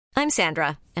I'm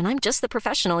Sandra, and I'm just the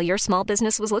professional your small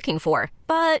business was looking for.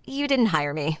 But you didn't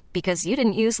hire me because you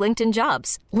didn't use LinkedIn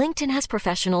Jobs. LinkedIn has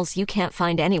professionals you can't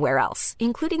find anywhere else,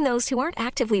 including those who aren't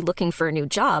actively looking for a new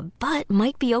job, but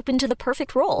might be open to the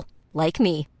perfect role, like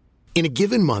me. In a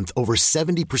given month, over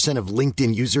 70% of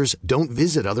LinkedIn users don't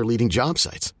visit other leading job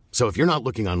sites. So if you're not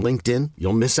looking on LinkedIn,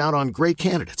 you'll miss out on great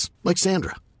candidates like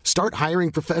Sandra. Start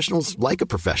hiring professionals like a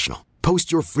professional.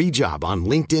 Post your free job on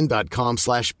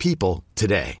linkedin.com/people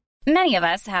today. Many of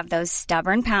us have those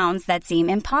stubborn pounds that seem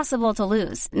impossible to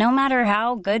lose, no matter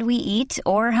how good we eat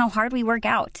or how hard we work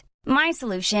out. My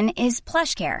solution is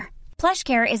PlushCare.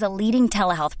 PlushCare is a leading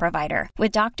telehealth provider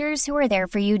with doctors who are there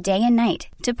for you day and night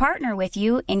to partner with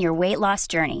you in your weight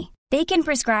loss journey. They can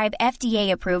prescribe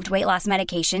FDA-approved weight loss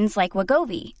medications like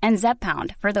Wegovy and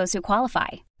Zepbound for those who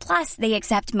qualify. Plus, they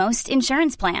accept most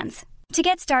insurance plans. To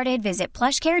get started, visit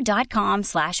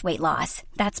plushcare.com/weightloss.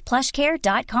 That's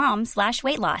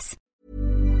plushcare.com/weightloss.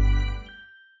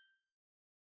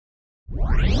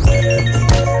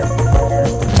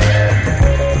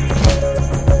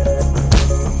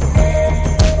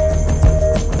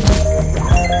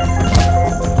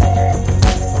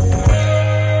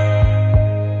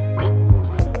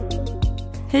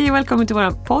 Hej och välkommen till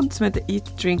vår podd som heter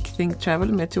Eat, Drink, Think,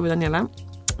 Travel med Tove och Daniela.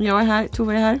 Jag är här,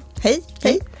 Tove är här. Hej,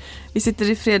 hej. Vi sitter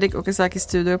i Fredrik Okazakis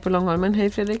studio på Långholmen. Hej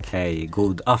Fredrik. Hej,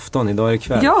 god afton. Idag är det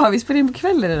kväll. Ja, vi spelar in på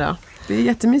kvällen idag. Det är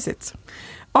jättemysigt.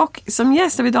 Och som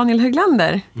gäst har vi Daniel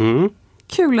Höglander.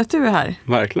 Kul att du är här.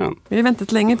 Verkligen. Vi har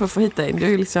väntat länge på att få hit dig. Du har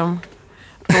ju liksom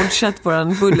dodgat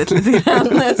våran bullet lite grann.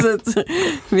 Så att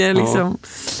vi är liksom...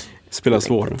 Spelar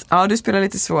svår. Ja, du spelar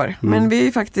lite svår. Men vi är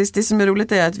ju faktiskt, det som är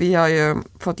roligt är att vi har ju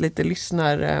fått lite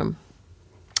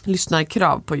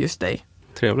lyssnarkrav på just dig.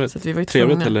 Trevligt. Så att vi var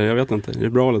trevligt eller jag vet inte. Är det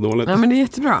bra eller dåligt? Ja, men det är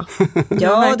jättebra. Ja, det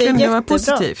är jättebra. Det var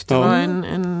positivt. Det var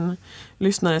en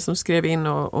lyssnare som skrev in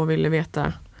och ville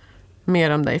veta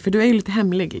mer om dig. För du är ju lite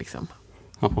hemlig liksom.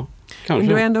 Ja, kanske. Men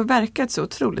du har ändå verkat så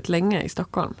otroligt länge i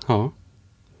Stockholm. Ja,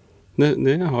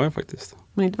 det har jag faktiskt.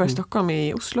 Men inte bara i Stockholm,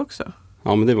 i Oslo också.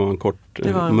 Ja, men det var en kort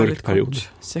mörk period.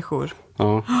 Sejour.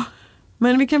 Ja.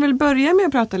 Men vi kan väl börja med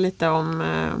att prata lite om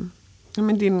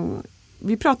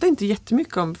vi pratar inte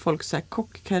jättemycket om folks så här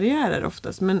kockkarriärer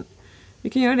oftast, men vi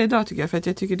kan göra det idag tycker jag, för att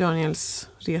jag tycker Daniels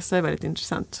resa är väldigt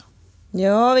intressant.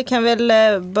 Ja, vi kan väl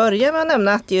börja med att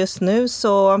nämna att just nu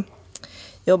så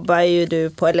jobbar ju du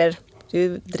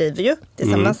driver ju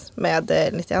tillsammans med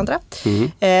lite andra.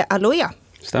 Aloja.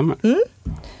 Stämmer.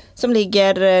 Som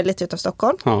ligger lite utanför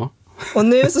Stockholm. Ja. Och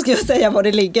nu så ska jag säga var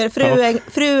det ligger. Fru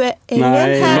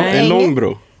Nej,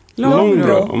 Långbro.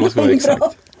 Om man ska vara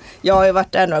exakt. Jag har ju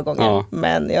varit där några gånger,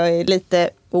 men jag är lite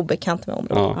obekant med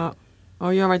området. Ja.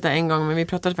 Och jag har varit där en gång, men vi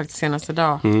pratade faktiskt senaste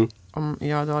dag om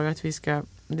att vi ska...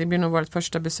 Det blir nog vårt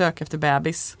första besök efter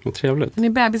bebis. Vad trevligt. Ni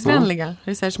är bebisvänliga. Ja.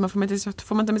 Det är så här,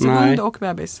 får man inte med sig hund och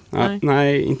bebis?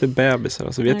 Nej, inte bebisar.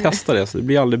 Alltså, vi har testat det, så det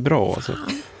blir aldrig bra. Alltså.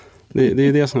 Det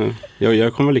är det som...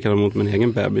 Jag kommer likadant mot min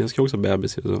egen bebis. Jag ska också ha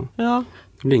bebis. Så. Ja.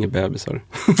 Det blir inga bebisar.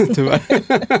 Tyvärr.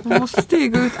 Man måste ju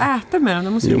gå ut och äta med dem.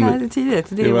 De måste ju lära det tidigt.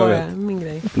 Det är min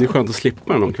grej. Det är skönt att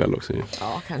slippa den någon kväll också.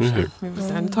 Ja, kanske.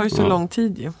 Det tar ju så lång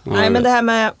tid ju. Nej, men det här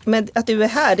med att du är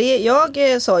här.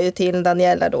 Jag sa ju till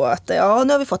Daniela då att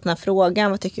nu har vi fått den här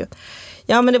frågan. Vad tycker du?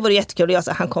 Ja, men det vore jättekul. Och jag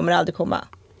sa, han kommer aldrig komma.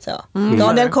 Så.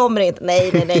 Daniel kommer inte.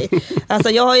 Nej. Alltså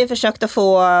jag har ju försökt att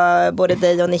få både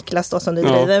dig och Niklas då, som du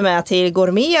driver med, till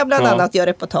Gourmet bland annat, gör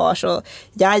reportage. Och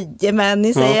jajamän,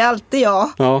 ni säger alltid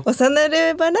ja. Och sen när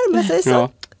det börjar närma sig så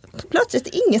plötsligt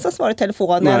ingen som svarar i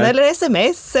telefonen eller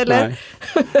sms eller...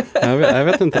 Jag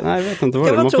vet inte vad det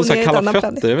är. Man får så kalla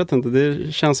fötter. Jag vet inte,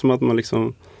 det känns som att man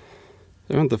liksom...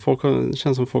 Jag vet inte, det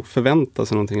känns som folk förväntar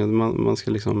sig någonting. Att man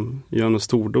ska liksom göra något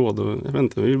stordåd. Och jag vet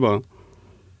inte, vi vill bara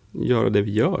göra det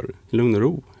vi gör i lugn och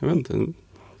ro. Jag vet inte,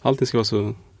 allting ska vara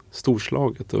så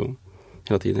storslaget och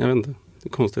hela tiden. Jag vet inte, det är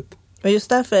konstigt. Och just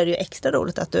därför är det ju extra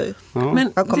roligt att du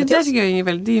Men det där tycker jag är en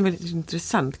väldigt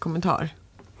intressant kommentar.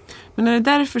 Men är det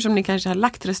därför som ni kanske har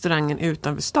lagt restaurangen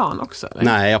utanför stan också? Eller?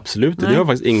 Nej, absolut. Nej. Det har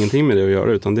faktiskt ingenting med det att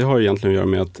göra, utan det har egentligen att göra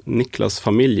med att Niklas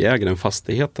familj äger den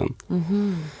fastigheten.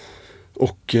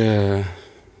 Och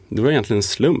det var egentligen en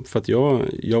slump, för att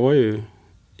jag var ju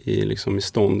i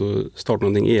stånd och starta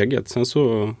någonting eget. Sen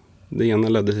så det ena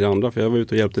ledde till det andra, för jag var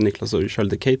ute och hjälpte Niklas och körde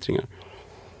lite cateringar.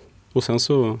 Och sen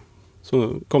så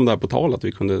kom det här på tal att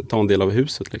vi kunde ta en del av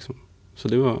huset liksom. Så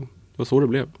det var så det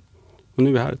blev. Och nu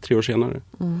är vi här 3 år senare.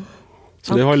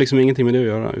 Så det har liksom ingenting med det att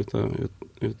göra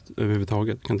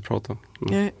överhuvudtaget. Jag kan inte prata.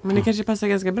 Men det kanske passar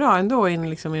ganska bra ändå in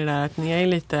liksom i det där att ni är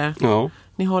lite...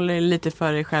 Ni håller lite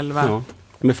för er själva. Ja.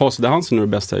 Med facit i hand så är det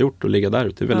bästa jag gjort att ligga där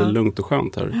ute. Det är väldigt lugnt och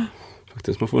skönt här.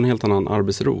 Faktiskt. Man får en helt annan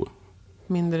arbetsro.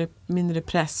 Mindre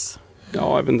press.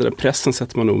 Ja, även den där pressen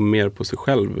sätter man nog mer på sig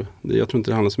själv. Jag tror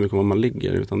inte det handlar så mycket om var man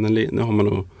ligger, utan den har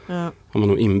man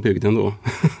nog inbyggd ändå.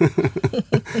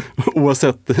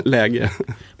 Oavsett läge.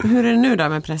 Men hur är det nu då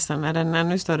med pressen? Är den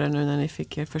ännu större nu när ni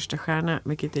fick er första stjärna?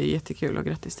 Vilket är jättekul och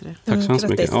grattis till det. Tack så hemskt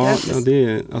mycket. Ja, det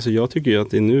är, alltså jag tycker ju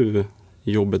att det är nu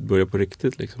jobbet börjar på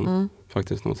riktigt liksom.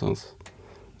 Faktiskt någonstans.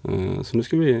 Så nu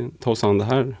ska vi ta oss an det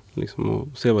här liksom, och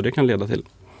se vad det kan leda till.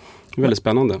 Det är väldigt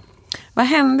spännande. Vad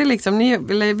hände liksom?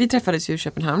 Vi träffades ju i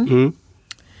Köpenhamn.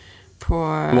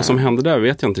 Vad som hände där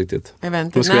vet jag inte riktigt. Jag vet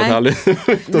inte. Det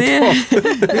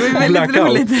var väldigt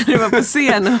roligt när du var på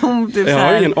scen. Jag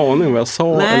har ingen aning om vad jag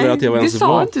sa. Eller att jag ens du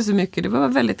sa inte så mycket. Du var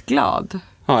väldigt glad.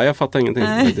 Ja, jag fattar ingenting.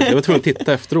 Jag var tvungen att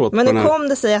titta efteråt. Men hur kom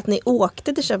det sig att ni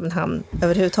åkte till Köpenhamn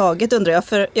överhuvudtaget, undrar jag.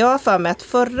 För jag har för mig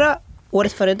att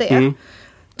året före det,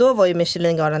 då var ju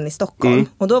Michelingalan i Stockholm.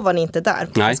 Och då var ni inte där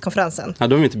på presskonferensen. Ja,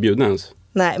 då var vi inte bjudna ens.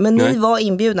 Nej, men ni var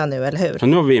inbjudna nu, eller hur? Ja,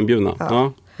 nu var vi inbjudna.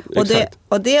 Ja,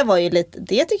 och det var ju lite,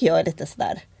 det tycker jag är lite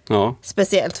sådär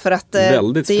speciellt. För att det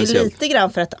är ju lite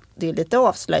grann för att det är lite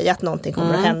avslöjat att någonting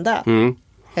kommer att hända.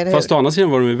 Fast å andra sidan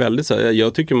var de ju väldigt så här,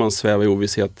 jag tycker man svävar i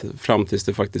ovisshet fram tills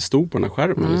det faktiskt stod på den här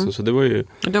skärmen. Liksom. Så det var ju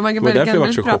de var därför jag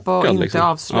var så chockad. Och inte liksom.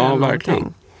 Avslöja verkligen.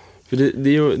 Någonting. För det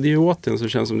är ju återigen så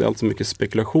känns som det är alltid mycket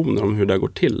spekulationer om hur det går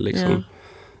till liksom.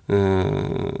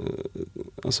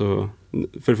 Alltså,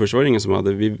 för det första var det ingen som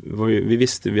hade, vi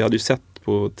visste, vi hade ju sett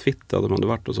på Twitter att de hade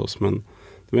varit hos oss, men det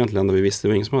var egentligen det vi visste, det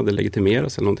var ingen som hade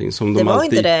legitimerat sig eller någonting som det de var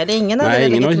alltid, inte det, ingen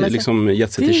har liksom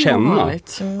gett sig till känna.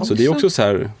 Så det är också så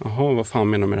här, vad fan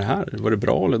menar de med det här? Var det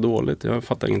bra eller dåligt? Jag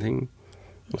fattar ingenting.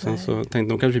 Och sen så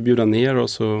tänkte de kanske bjuda ner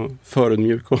oss och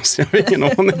förödmjuka oss. Jag har ingen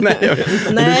aning.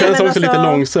 Det känns också lite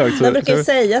långsökt. Jag brukar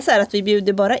säga så här att vi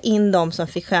bjuder bara in de som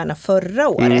fick stjärna förra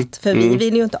året. För vi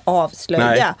vill ju inte avslöja.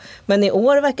 Nej. Men i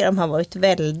år verkar de ha varit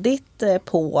väldigt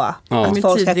på att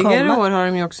folk ska komma. Tidigare år har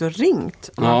de ju också ringt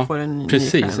om man får en ny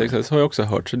precis. Exakt. Så har jag också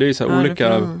hört. Så det är ju så här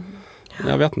olika...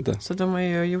 Jag vet inte. Så de har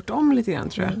ju gjort om lite grann,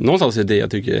 tror jag. Någonstans är det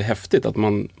jag tycker är häftigt, att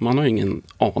man har ingen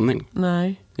aning.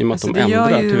 Nej. I och med att de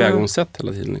ändrar tillvägagångssätt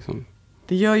hela tiden. Liksom.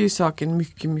 Det gör ju saken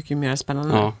mycket, mycket mer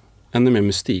spännande. Ja, ännu mer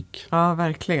mystik. Ja,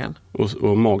 verkligen.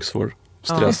 Och magsår,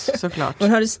 stress. Ja, såklart.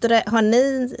 Men har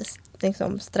ni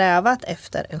liksom strävat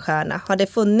efter en stjärna? Har det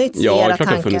funnits era tankar? Ja, klart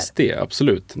det har funnits det,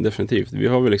 absolut. Definitivt. Vi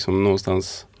har väl liksom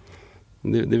någonstans...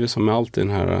 Det är väl som med allt i den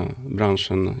här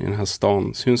branschen, i den här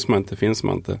stan. Syns man inte, finns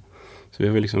man inte. Så vi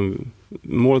har liksom,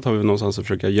 målet har vi någonstans att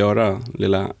försöka göra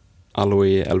lilla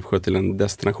Aloe Älvsjö till en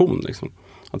destination. Liksom.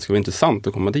 Att det ska vara intressant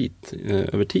att komma dit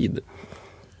över tid.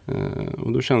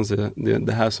 Och då känns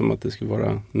det här som att det ska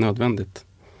vara nödvändigt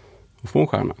att få en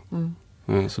stjärna.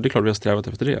 Så det är klart vi har strävat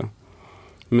efter det.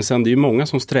 Men sen det är ju många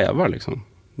som strävar. Liksom.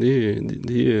 Det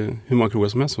är ju hur många krogar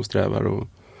som helst som strävar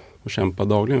och kämpar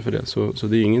dagligen för det. Så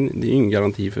det är ingen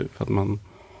garanti för att man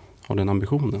har den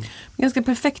ambitionen. Ganska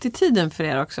perfekt i tiden för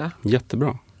er också.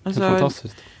 Jättebra. Alltså,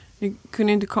 fantastiskt. Det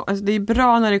är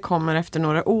bra när det kommer efter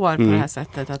några år på det här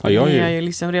sättet. Att ni har ju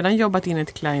liksom redan jobbat in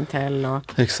ett klientell.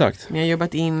 Och exakt. Ni har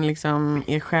jobbat in liksom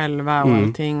er själva och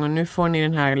allting. Och nu får ni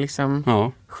den här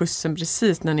liksom skjutsen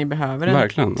precis när ni behöver den.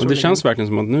 Verkligen. Och det känns verkligen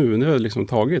som att nu har det liksom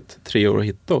tagit 3 år att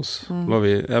hitta oss.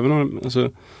 Även om,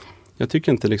 alltså, jag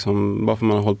tycker inte liksom, bara för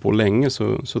man har hållit på länge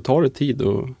så tar det tid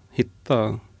att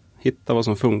hitta vad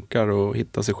som funkar och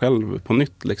hitta sig själv på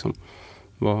nytt liksom.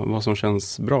 Vad som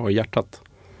känns bra i hjärtat.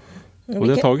 Och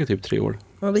det har tagit typ 3 år.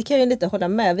 Och vi kan ju lite hålla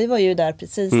med. Vi var ju där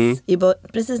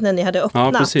precis när ni hade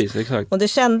öppnat. Ja, precis, exakt. Och det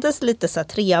kändes lite så här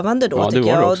trevande då, tycker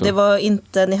jag. Och det var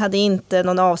inte, ni hade inte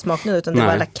någon avsmakning, utan det var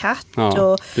alla katt.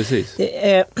 Ja, precis.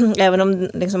 Även om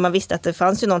liksom, man visste att det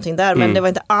fanns ju någonting där, men det var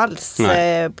inte alls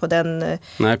på den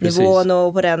nivån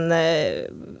och på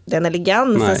den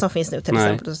elegansen som finns nu till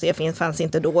exempel. Och det fanns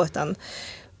inte då, utan...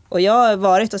 Och jag har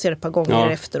varit och sett ett par gånger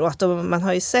efteråt, och man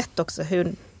har ju sett också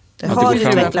hur det har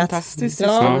utvecklats.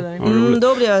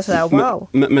 Då blir jag så här, wow.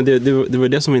 Men det var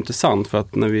det som var intressant, för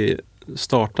att när vi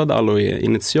startade Aloe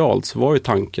initialt så var ju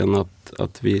tanken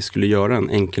att vi skulle göra en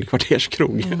enkel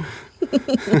kvarterskrog.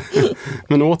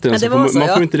 Men återigen, man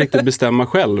får inte riktigt bestämma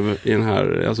själv i den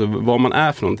här, alltså vad man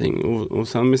är för någonting. Och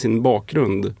sen med sin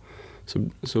bakgrund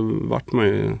så vart man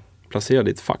ju placerad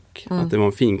i ett fack. Att det var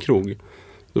en fin krog.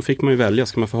 Då fick man ju välja,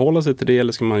 ska man förhålla sig till det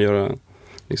eller ska man göra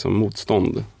liksom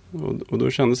motstånd? Och då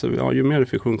kändes det, ju mer det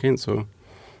fick sjunka in så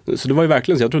det var ju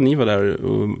verkligen så, jag tror ni var där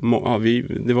och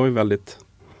det var ju väldigt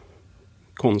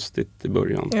konstigt i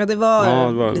början. Ja, det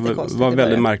var lite konstigt. Det var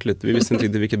väldigt märkligt. Vi visste inte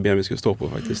riktigt vilket ben vi skulle stå på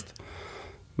faktiskt.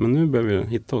 Men nu börjar vi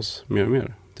hitta oss mer och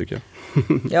mer. tycker jag.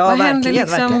 Ja, Vad verkligen, hände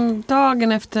liksom verkligen.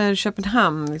 dagen efter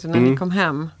Köpenhamn, liksom, när ni kom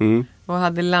hem och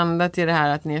hade landat i det här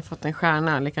att ni har fått en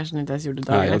stjärna, eller kanske ni inte ens gjorde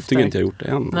dagen Nej, jag efter? tycker inte jag har gjort det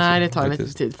än. Nej, det alltså, tar faktiskt.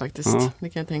 lite tid faktiskt. Ja. Det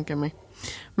kan jag tänka mig.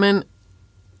 Men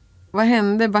vad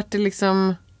hände? Vart det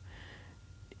liksom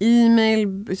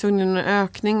e-mail? Såg ni några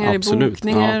ökningar Absolut. i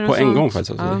bokningar? Ja, och på en sånt? gång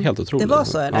faktiskt. Alltså. Ja. Det är helt otroligt. Det var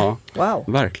så, eller? Ja, Wow.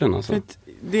 verkligen alltså. För att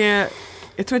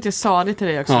jag tror att jag sa det till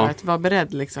dig också, Ja. att vara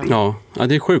beredd liksom. Ja,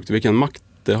 det är sjukt vilken makt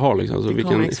det har. Liksom. Alltså, Det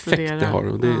vilken kommer effekt explodera. det har.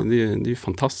 Och det är ju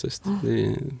fantastiskt.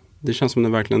 Det känns som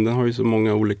den har ju så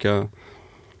många olika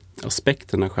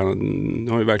aspekter. Den här stjärnan. Den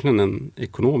har ju verkligen en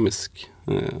ekonomisk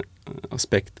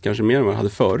aspekt. Kanske mer än vad den hade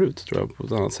förut, tror jag. På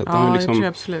ett annat sätt. Den har Ja, ju det tror jag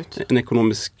absolut. en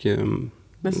ekonomisk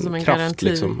Nästan som en kraft. garanti.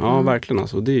 Liksom. Ja, verkligen.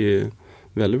 Alltså. Det är ju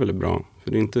väldigt, väldigt bra.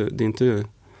 För det är inte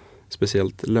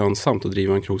speciellt lönsamt att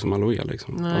driva en krog som Aloe.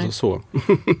 Liksom. Nej. Alltså så.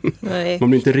 Nej. Man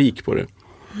blir inte rik på det.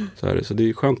 Så det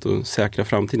är skönt att säkra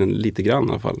framtiden lite grann i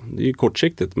alla fall. Det är ju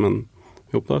kortsiktigt, men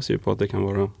jag hoppas ju på att det kan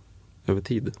vara över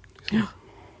tid. Liksom. Ja.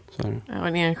 Så är det. Ja,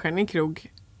 en enstjärnig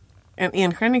krog. En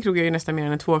enstjärnig krog är ju nästan mer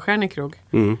än en tvåstjärnig krog.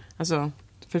 Mm. Alltså,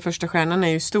 för första stjärnan är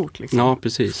ju stort liksom. Ja,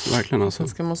 precis. Verkligen alltså.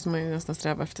 Sen måste man ju nästan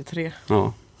sträva efter 3.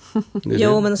 Ja. Det är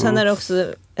Jo, det. men sen är det också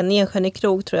en enstjärnig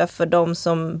krog, tror jag, för de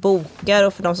som bokar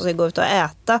och för de som ska gå ut och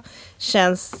äta.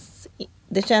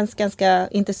 Det känns ganska,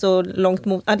 inte så långt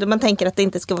mot, alltså man tänker att det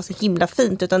inte ska vara så himla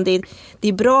fint, utan det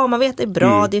är bra, man vet det är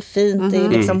bra, det är fint, det är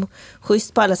liksom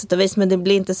schysst på alla sätt och vis, men det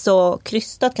blir inte så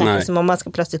krystat kanske. Nej. Som om man ska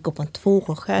plötsligt gå på en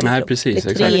tvåstjärnig. Nej, precis, Det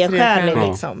är exakt. trestjärnig Ja.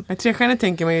 liksom. Ja, 3-stjärnig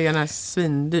tänker man ju gärna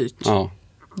svindyrt. Ja.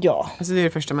 Ja, Alltså, det är det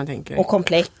första man tänker. och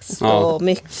komplext Ja. och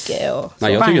mycket och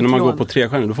Nej, jag tycker när man Banklån. går på 3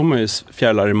 stjärnor, då får man ju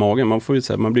fjärilar i magen. Man får ju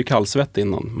säga, man blir kallsvett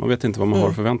innan. Man vet inte vad man har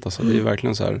att förvänta sig. Det är ju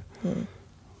verkligen så här,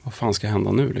 vad fan ska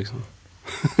hända nu liksom?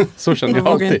 Så känner jag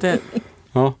Jag vågar alltid. inte.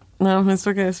 Ja. Nej, men så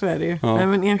är det ju. Ja. Nej,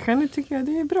 men enstjärnig tycker jag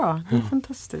det är bra. Det är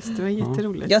fantastiskt. Det var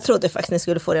jätteroligt. jag trodde faktiskt ni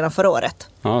skulle få redan förra året.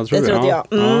 Ja, jag tror Det trodde jag.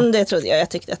 Ja. Det trodde jag. Jag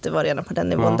tyckte att det var redan på den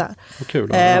nivån Ja. där. Vad kul.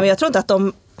 Men jag tror inte att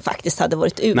de faktiskt hade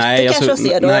varit ute Nej, kanske alltså,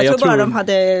 och se då. nej, jag jag tror bara tror- de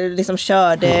hade liksom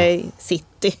körde i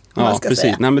city. Om man Ja, ska precis.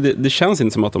 säga. Nej, men det känns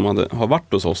inte som att de har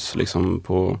varit hos oss liksom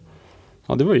på,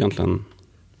 ja det var egentligen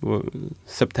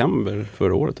september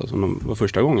förra året, alltså de var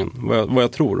första gången. Vad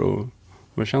jag tror och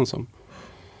vad det känns som.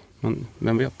 Men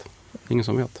vem vet? Ingen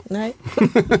som vet. Nej.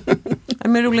 Ja,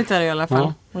 men roligt är det i alla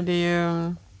fall. Ja. Och det är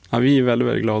ju... Ja, vi är väldigt,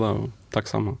 väldigt glada och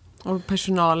tacksamma. Och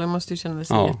personalen måste ju känna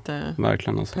sig Ja,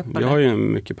 verkligen alltså. peppade. Vi har ju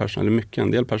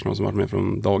en del personal som varit med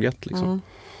från dag ett liksom.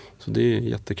 Så det är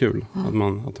jättekul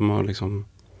att de har liksom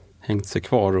hängt sig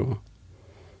kvar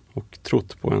och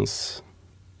trott på ens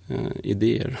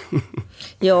idéer.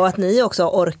 Ja, att ni också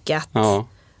har orkat Ja,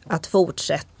 att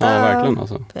fortsätta. ja verkligen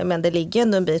alltså. Men det ligger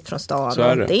ändå en bit från stan. Så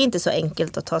är det. Det är inte så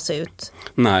enkelt att ta sig ut.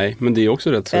 Nej, men det är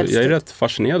också rätt så, jag är Kvällstid. rätt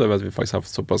fascinerad över att vi faktiskt haft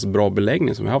så pass bra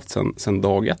beläggning som vi haft sen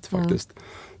dag ett faktiskt.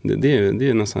 Det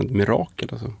är nästan ett mirakel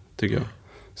alltså, tycker jag.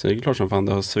 Så det är klart som fan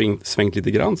det har svängt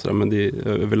lite grann sådär, men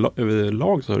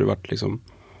överlag så har det varit liksom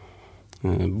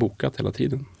bokat hela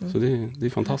tiden. Så det är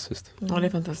fantastiskt. Ja, det är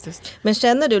fantastiskt. Men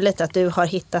känner du lite att du har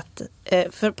hittat,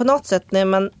 för på något sätt när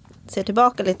man ser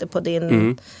tillbaka lite på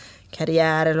din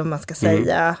karriär eller vad man ska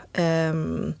säga,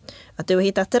 att du har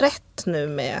hittat rätt nu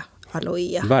med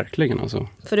Aloe. Verkligen alltså.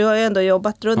 För du har ju ändå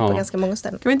jobbat runt på Ja. ganska många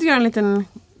ställen. Kan vi inte göra en liten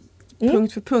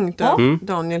punkt för punkt då? Mm.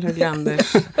 Daniel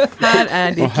Höglanders. Här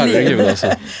är ditt Herregud liv. alltså.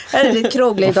 Här är ditt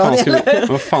krogliv,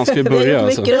 Vad fan ska vi Det är börja gjort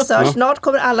alltså? mycket research. Ja. Snart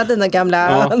kommer alla dina gamla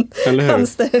Ja, eller hur?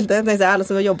 anställda, nej, så alla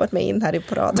som har jobbat med in här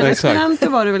på Men raden. Exakt. Esperanto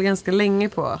var du väl ganska länge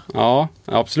på? Ja,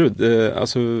 absolut.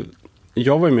 Alltså,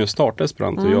 jag var ju med och startade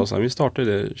Esperanto. Vi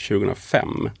startade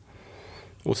 2005.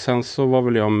 Och sen så var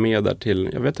väl jag med där till,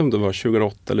 jag vet inte om det var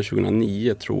 2008 eller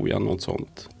 2009 tror jag, något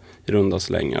sånt. I runda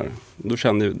slängar. Då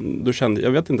kände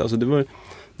jag vet inte, alltså det var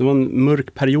en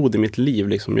mörk period i mitt liv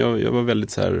liksom. Jag var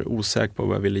väldigt så här osäker på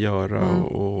vad jag ville göra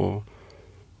och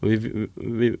jag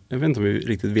vet inte om vi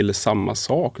riktigt ville samma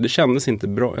sak. Det kändes inte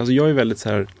bra. Alltså jag är väldigt så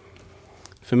här,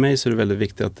 för mig så är det väldigt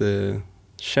viktigt att det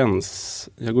känns,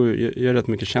 jag är rätt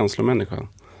mycket känslomänniska.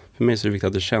 För mig så är det viktigt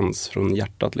att det känns från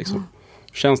hjärtat liksom.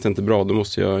 Känns det inte bra, då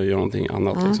måste jag göra någonting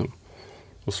annat liksom.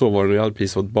 Och så var det, jag hade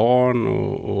precis fått barn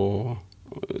och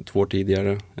 2 år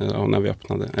tidigare, när vi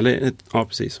öppnade. Eller, ja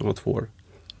precis, hon var 2 år.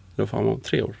 Det var fan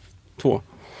 3 år. 2.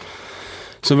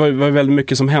 Så det var väldigt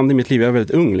mycket som hände i mitt liv. Jag var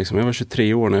väldigt ung liksom. Jag var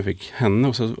 23 år när jag fick henne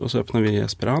och så öppnade vi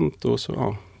Esperanto och så,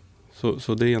 ja.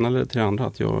 Så det ena ledde till det andra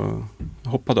att jag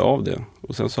hoppade av det.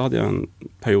 Och sen så hade jag en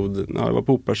period, jag var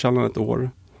på Operakällan 1 år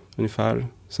ungefär.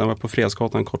 Sen var jag på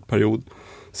Fredsgatan en kort period.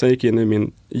 Sen gick jag in i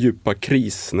min djupa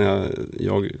kris när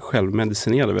jag själv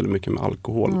medicinerade väldigt mycket med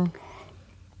alkohol.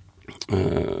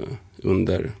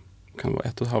 Under kan vara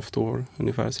 1,5 år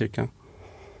ungefär cirka.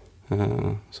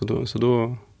 Så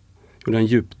då gjorde jag en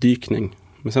djupdykning.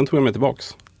 Men sen tog jag mig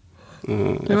tillbaks.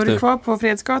 Var du kvar på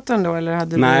Fredsgatan då? Eller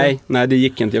hade nej, det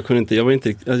gick inte.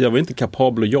 Jag var inte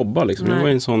kapabel att jobba. Liksom. Jag var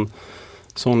en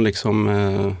sån liksom...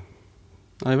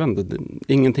 jag vet inte,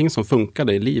 ingenting som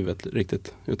funkade i livet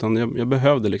riktigt. Utan jag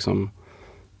behövde liksom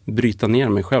bryta ner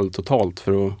mig själv totalt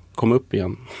för att komma upp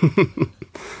igen.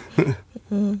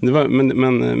 Det var,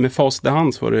 men med facit i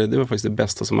hand så var det var faktiskt det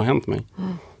bästa som har hänt mig.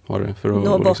 Var det, för att,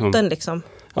 nå botten liksom.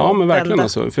 Ja, men verkligen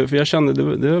alltså. För jag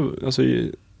kände, alltså,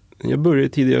 jag började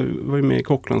tidigare, jag var med i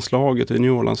kocklandslaget och i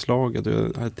New-Orlandslaget och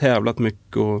jag hade tävlat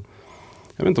mycket och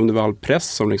jag vet inte om det var all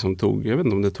press som liksom jag vet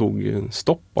inte om det tog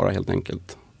stopp bara helt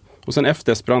enkelt. Och sen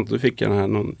efter Esperanto då fick jag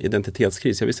någon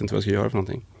identitetskris. Jag visste inte vad jag skulle göra för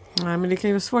någonting. Nej, men det kan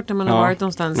ju vara svårt när man har varit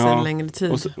någonstans en längre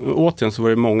tid. Och återigen så var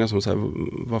det många som sa,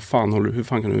 hur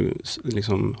fan kan du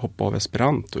liksom hoppa av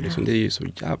Esperanto? Liksom, det är ju så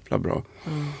jävla bra.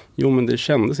 Jo, men det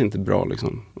kändes inte bra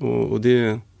liksom. Och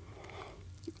det...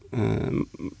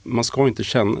 man ska inte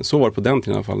känna, så var det på den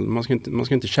tiden i alla fall. Man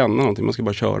ska inte känna någonting, man ska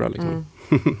bara köra liksom.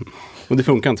 Och det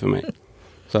funkar inte för mig.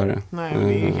 Så är det. Nej,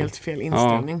 det är helt fel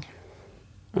inställning.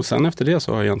 Ja. Och sen efter det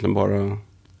så har jag egentligen bara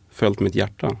följt mitt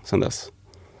hjärta sen dess.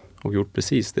 Och gjort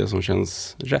precis det som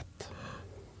känns rätt.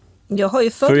 Jag har ju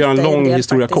följt för att göra en lång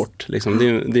historia faktiskt. kort. Liksom.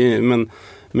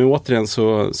 Men återigen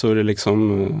så är det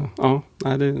liksom...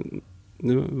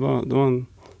 det var en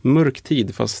mörk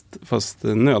tid fast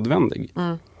nödvändig.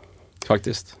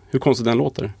 Faktiskt. Hur konstigt den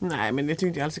låter. Nej, men det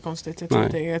tycker jag alls är konstigt.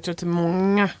 Jag tror att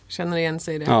många känner igen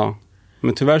sig i det. Ja,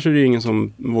 men tyvärr så är det ingen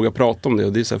som vågar prata om det.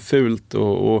 Och det är så här fult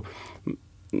och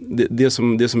det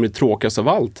som är tråkigast av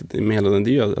allt med hela den,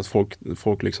 det är att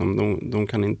folk liksom, de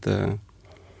kan inte...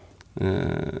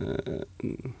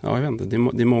 jag vet inte. Det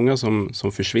är många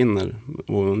som försvinner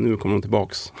och nu kommer de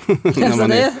tillbaks. Alltså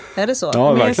är det så? Ja,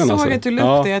 men verkligen. Jag såg att du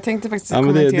löpte. Jag tänkte faktiskt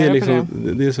kommentera det är liksom, på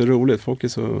det. Det är så roligt. Folk är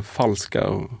så falska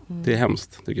och det är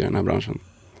hemskt tycker jag i den här branschen.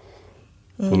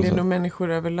 Det är nog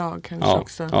människor överlag kanske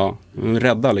också. Ja,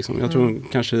 rädda liksom. Jag tror de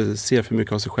kanske ser för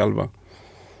mycket av sig själva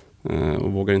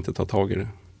och vågar inte ta tag i det.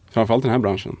 Framförallt den här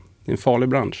branschen. Det är en farlig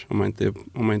bransch om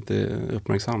man inte är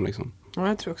uppmärksam liksom. Ja,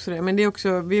 jag tror också det. Men det är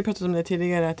också, vi har pratat om det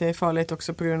tidigare, att det är farligt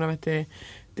också på grund av att det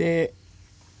är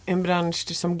en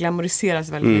bransch som glamoriseras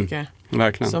väldigt mycket.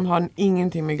 Verkligen. Som har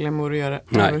ingenting med glamour att göra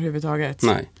överhuvudtaget.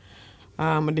 Nej.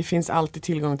 Och det finns alltid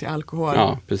tillgång till alkohol.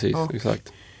 Ja, precis. Och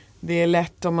exakt. det är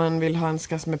lätt om man vill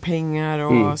handskas med pengar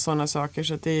och sådana saker.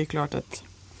 Så att det är klart att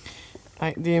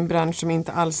det är en bransch som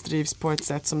inte alls drivs på ett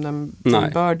sätt som den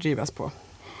bör drivas på.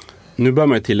 Nu bör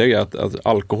man ju tillägga att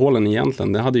alkoholen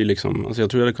egentligen, det hade ju liksom, alltså jag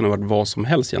tror det hade kunnat varit vad som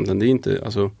helst egentligen. Det är inte,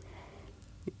 alltså,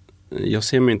 jag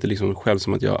ser mig inte liksom själv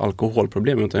som att jag har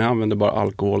alkoholproblem, utan jag använder bara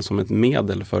alkohol som ett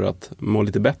medel för att må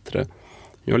lite bättre.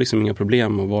 Jag har liksom inga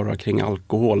problem att vara kring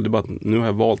alkohol. Det är bara att nu har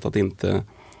jag valt att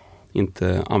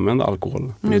inte använda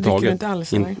alkohol. Men du dricker inte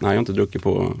alls? Nej, jag har inte druckit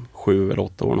på 7 eller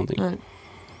 8 år någonting. Nej.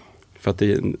 För att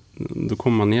då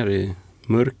kommer man ner i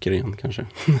mörker igen kanske.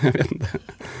 Jag vet inte.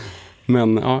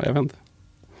 Men ja, jag vet inte.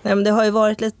 Nej, men det har ju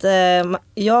varit lite,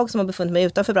 jag som har befunnit mig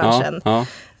utanför branschen.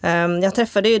 Jag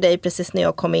träffade ju dig precis när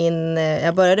jag kom in,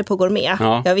 jag började på Gourmet.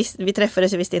 Vi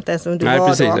träffades, jag visste inte ens om du var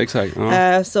precis, då. Exakt.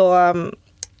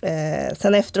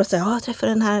 Sen efteråt så jag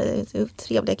träffade den här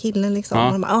trevliga killen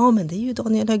liksom. Men det är ju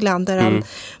Daniel Höglander, han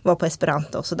var på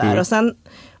Esperanto och sådär.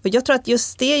 Och jag tror att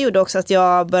just det gjorde också att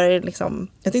jag började liksom,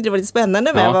 jag tyckte det var lite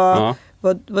spännande med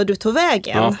vad du tog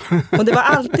vägen. Och det var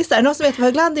alltid så här, någon som vet vad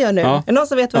Höglander gör nu? Någon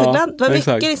som vet vad Höglander, det var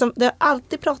mycket liksom, det har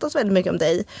alltid pratats väldigt mycket om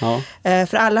dig.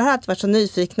 För alla har alltid varit så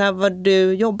nyfikna vad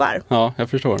du jobbar. Ja, jag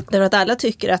förstår. Därför att alla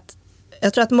tycker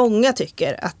jag tror att många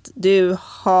tycker att du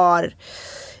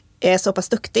är så pass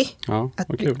duktig. Ja, att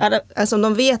kul. Alltså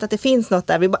de vet att det finns något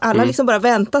där. Alla liksom bara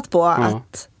väntat på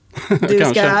att du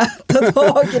ska ta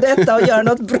tag i detta och göra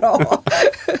något bra.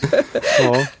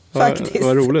 Faktiskt.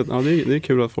 Vad roligt. Ja, det är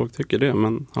kul att folk tycker det,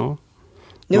 men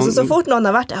så fort någon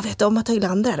har varit där, vet du om att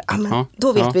Höglander,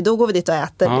 då vet vi, då går vi dit och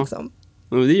äter liksom.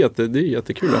 Det är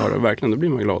jättekul att höra, verkligen, då blir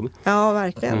man glad. Ja,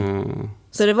 verkligen.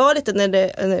 Så det var lite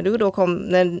när du då kom,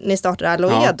 när ni startade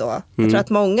Aloe då. Jag tror att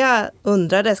många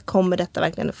undrade, kommer detta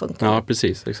verkligen att funka? Ja,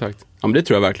 precis, exakt. Ja, men det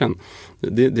tror jag verkligen.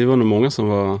 Det var nog många som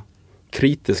var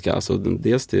kritiska, alltså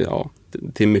dels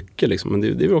till mycket liksom, men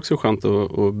det är också skönt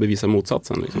att bevisa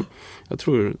motsatsen liksom. Jag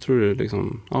tror det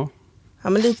liksom, Ja,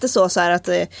 men lite så här att,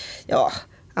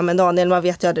 men Daniel, man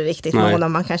vet ju aldrig riktigt någon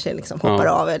om man kanske liksom hoppar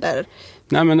av eller...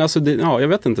 Nej, men alltså, jag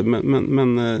vet inte,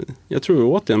 men jag tror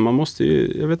återigen, man måste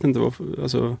ju, jag vet inte varför,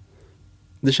 alltså,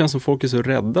 det känns som folk är så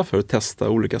rädda för att testa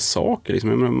olika saker liksom.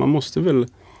 Jag menar, man måste väl,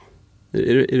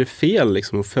 är det fel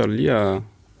liksom att följa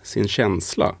sin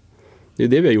känsla. Det är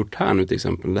det vi har gjort här nu till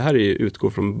exempel. Det här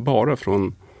utgår bara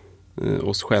från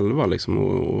oss själva liksom,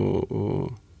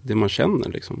 och det man känner.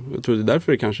 Liksom. Jag tror det är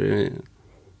därför det kanske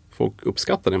folk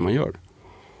uppskattar det man gör.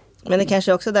 Men det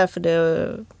kanske också är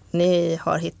därför ni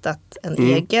har hittat en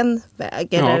egen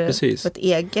väg. Eller precis. ett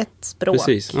eget språk.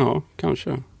 Precis, ja,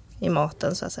 kanske. I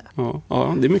maten så att säga.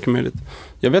 Ja, det är mycket möjligt.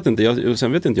 Jag vet inte,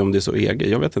 sen vet inte jag om det är så eget.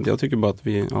 Jag vet inte, jag tycker bara att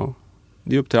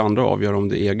det är upp till andra att avgöra om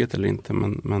det är eget eller inte.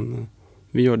 Men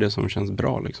vi gör det som känns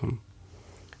bra liksom.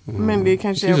 Men det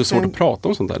kanske är så svårt att prata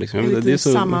om sånt där. Liksom. Det är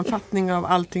så sammanfattning av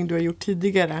allting du har gjort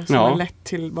tidigare som har lett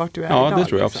till vart du är idag. Ja, det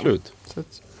tror jag liksom.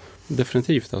 Absolut.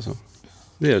 Definitivt alltså.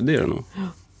 Det är det nog. Ja.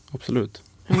 Absolut.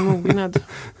 En mognad.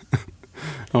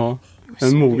 Ja,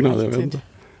 en mognad. Jag vet inte.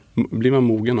 Blir man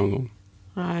mogen någon gång?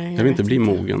 Nej, jag vill inte bli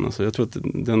mogen. Alltså. Jag tror att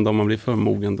den dag man blir för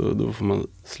mogen då får man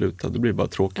sluta. Då blir det bara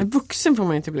tråkigt. En vuxen får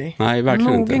man inte bli. Nej,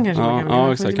 verkligen mogen inte. Kanske man kan bli.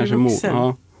 Ja, exakt. Kanske mogen.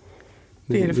 Ja.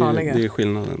 Det är det farliga. Det är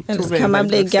skillnaden. Eller så kan man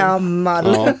bli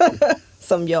gammal.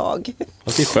 Som jag.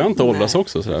 Alltså, det är skönt att åldras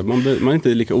också. Sådär. Man är inte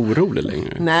lika orolig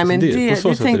längre. Nej, men det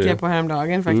tänkte jag på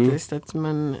häromdagen faktiskt.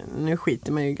 Men nu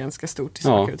skiter man ju ganska stort i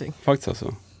saker och ting. Faktiskt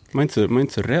alltså. Man är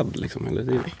inte så rädd liksom. Eller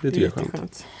det tycker jag är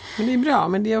skönt. Men det är bra.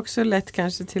 Men det är också lätt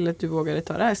kanske till att du vågar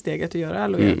ta det här steget och göra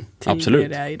Aloe till absolut.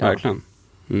 Det är idag. Verkligen.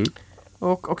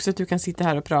 Och också att du kan sitta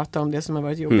här och prata om det som har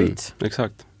varit jobbigt.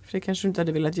 Exakt. För det kanske du inte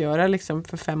hade velat göra liksom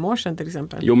för 5 år sedan till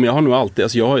exempel. Jo, men jag har nog alltid,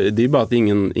 alltså det är bara att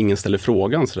ingen ställer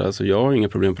frågan sådär, så jag har inga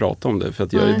problem att prata om det. För att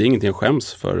det är ingenting jag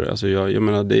skäms för. Alltså jag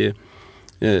menar,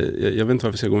 jag vet inte varför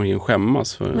jag ska gå omkring och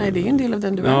skämmas för. Nej, det är en del av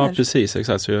den du är. Ja, precis,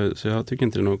 exakt. Så jag tycker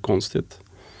inte det är något konstigt.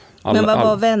 Men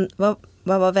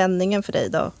vad var vändningen för dig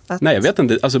då? Nej, jag vet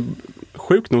inte. Alltså,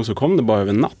 sjukt nog så kom det bara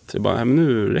över natt. Jag bara, men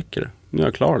nu räcker det. Nu är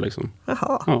jag klar liksom.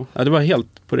 Jaha. Ja, det var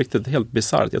på riktigt helt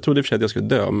bisarrt. Jag trodde i och för sig att jag skulle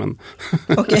dö, men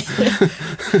okej.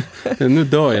 nu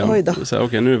dör jag. Så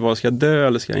okej, nu ska jag dö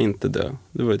eller ska jag inte dö?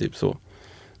 Det var ju typ så.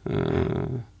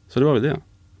 Så det var väl det.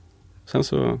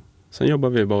 Sen jobbar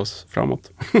vi bara oss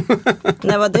framåt.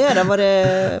 När var det då? Var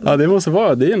det... Ja, det måste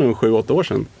vara. Det är nog 7-8 år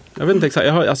sedan. Jag vet inte exakt.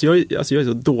 Jag är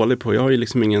så dålig på. Jag har ju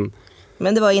liksom ingen...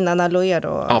 Men det var innan Aloe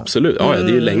då? Absolut. Ja,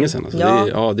 det är ju länge sedan. Alltså.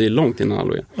 Det är långt innan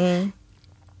Aloe.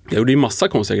 Jag gjorde ju massa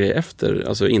konstiga grejer efter,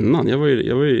 alltså innan. Jag var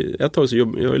ju ett tag så jag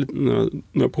var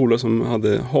några polare som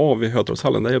hade hav i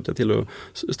Hötorgshallen. Där hjälpte jag till att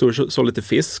stå och så lite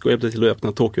fisk och hjälpte till att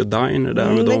öppna Tokyo Diner där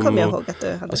med dem. Det kommer jag ihåg att du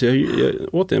hade. Alltså jag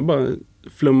åt det, jag bara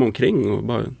flummade omkring och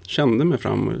bara kände mig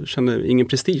fram och kände ingen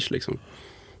prestige liksom.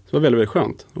 Så det var väldigt, väldigt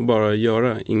skönt att bara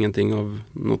göra ingenting av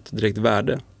något direkt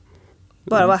värde.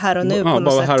 Bara vara här och nu på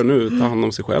något sätt. Bara här och nu, ta hand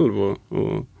om sig själv och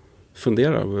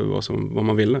fundera över vad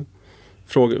man ville.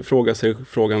 Fråga sig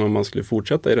frågan om man skulle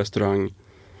fortsätta i restaurang,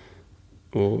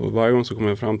 och varje gång så kommer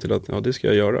jag fram till att det ska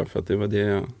jag göra, för att det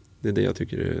är det jag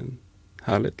tycker är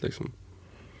härligt liksom.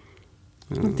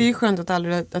 Det är skönt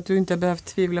att du inte har behövt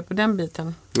tvivla på den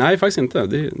biten. Nej, faktiskt inte.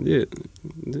 Det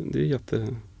är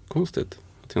jättekonstigt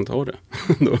att jag inte har det.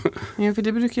 Ja, för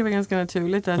det brukar vara ganska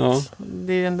naturligt att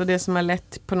det är ändå det som har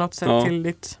lett på något sätt till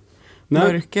ditt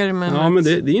mörker. Men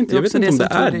det är inte, jag vet inte om det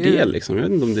är det liksom. Jag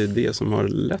vet inte om det är det som har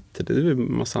lett till det. Det är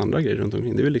en massa andra grejer runt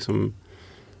omkring. Det är väl liksom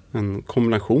en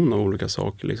kombination av olika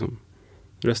saker liksom.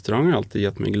 Restauranger har alltid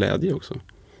gett mig glädje också.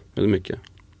 Väldigt mycket.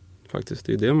 Faktiskt.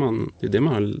 Det är det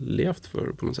man har levt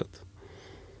för på något sätt.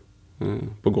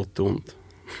 På gott och ont.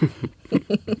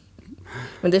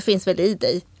 Men det finns väl i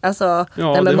dig? Alltså,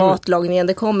 det med matlagningen,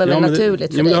 det kommer väl naturligt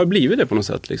för dig? Men det har blivit det på något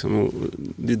sätt liksom. Och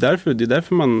det är därför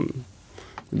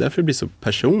det blir så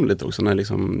personligt också. När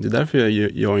liksom, det är därför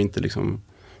jag inte liksom,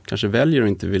 kanske väljer att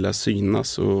inte vilja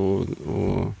synas. Och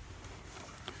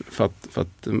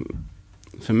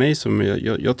för mig som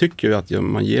jag tycker ju att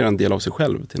man ger en del av sig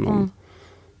själv till någon.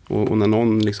 Och när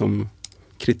någon liksom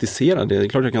kritiserar det är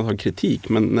klart jag kan ta kritik,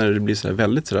 men när det blir så här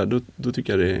väldigt så där, då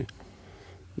tycker jag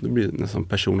då blir det nästan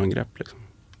personangrepp liksom.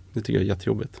 Det tycker jag är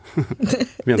jättejobbigt.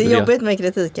 Det är jobbigt med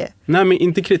kritik. Nej, men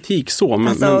inte kritik så,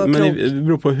 men det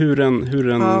beror på hur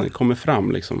den kommer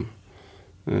fram liksom.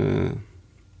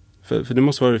 För det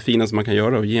måste vara det finaste man kan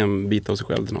göra, och ge en bit av sig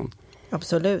själv till någon.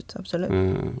 Absolut.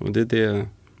 Och det är det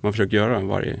man försöker göra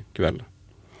varje kväll.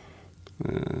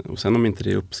 Och sen om inte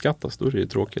det uppskattas, då är det ju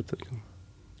tråkigt.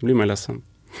 Då blir man ledsen.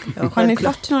 Har ni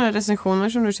fått några recensioner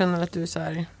som du känner att du är så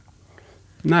här?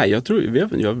 Nej, jag tror vi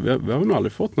har nog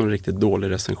aldrig fått någon riktigt dålig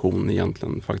recension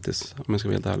egentligen faktiskt, om jag ska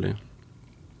vara helt ärlig.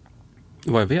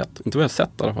 Vad jag vet, inte vad jag har sett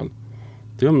i alla fall.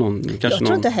 Det är om någon, kanske jag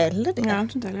tror inte heller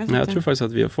det. Nej, jag tror faktiskt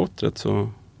att vi har fått rätt så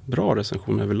bra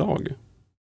recensioner överlag.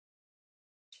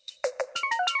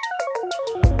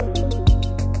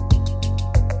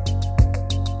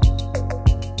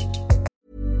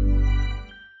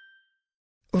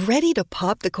 Ready to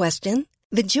pop the question?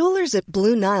 The jewelers at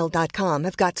BlueNile.com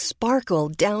have got sparkle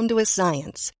down to a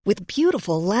science with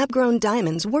beautiful lab-grown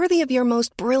diamonds worthy of your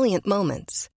most brilliant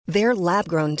moments. Their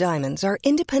lab-grown diamonds are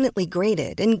independently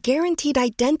graded and guaranteed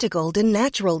identical to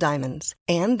natural diamonds,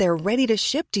 and they're ready to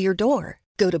ship to your door.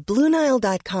 Go to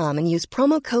BlueNile.com and use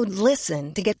promo code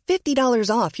LISTEN to get $50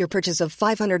 off your purchase of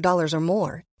 $500 or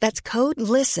more. That's code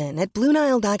LISTEN at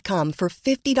BlueNile.com for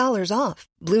 $50 off.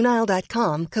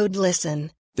 BlueNile.com, code LISTEN.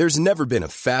 There's never been a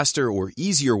faster or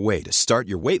easier way to start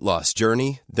your weight loss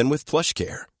journey than with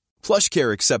PlushCare.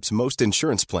 PlushCare accepts most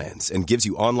insurance plans and gives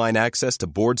you online access to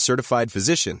board-certified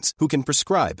physicians who can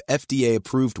prescribe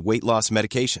FDA-approved weight loss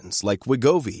medications like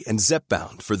Wegovy and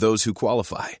Zepbound for those who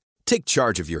qualify. Take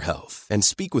charge of your health and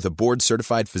speak with a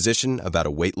board-certified physician about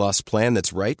a weight loss plan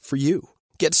that's right for you.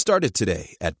 Get started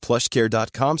today at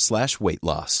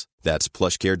plushcare.com/weightloss. That's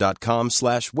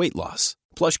plushcare.com/weightloss.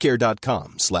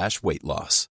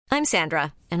 plushcare.com/weightloss. I'm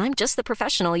Sandra, and I'm just the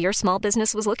professional your small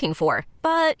business was looking for.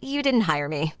 But you didn't hire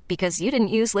me because you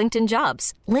didn't use LinkedIn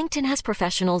Jobs. LinkedIn has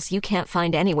professionals you can't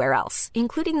find anywhere else,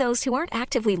 including those who aren't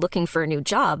actively looking for a new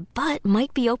job, but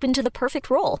might be open to the perfect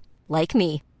role, like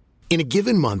me. In a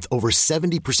given month, over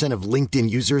 70% of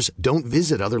LinkedIn users don't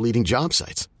visit other leading job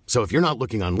sites. So if you're not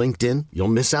looking on LinkedIn,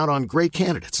 you'll miss out on great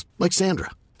candidates like Sandra.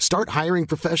 Start hiring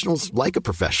professionals like a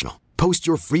professional. Post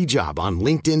your free job on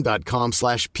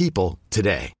linkedin.com/people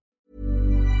today.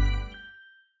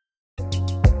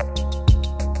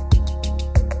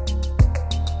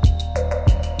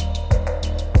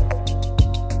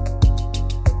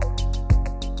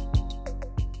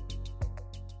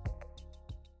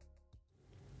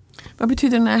 Vad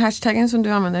betyder den här hashtaggen som du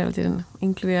använder hela tiden?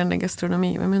 Inkluderande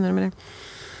gastronomi, vad menar du med det?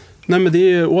 Nej, men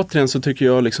det är återigen så tycker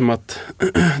jag liksom att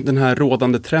den här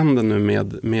rådande trenden nu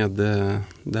med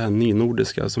det här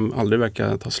nynordiska som aldrig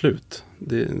verkar ta slut.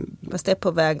 Fast det är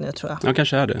på väg nu, tror jag. Ja,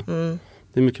 kanske är det.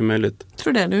 Det är mycket möjligt.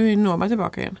 Tror det, du är Noma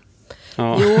tillbaka igen.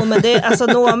 Ja. Jo, men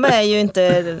Noma är ju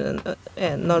inte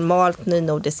normalt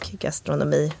nynordisk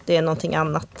gastronomi. Det är någonting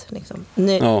annat. Liksom.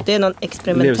 Det är någon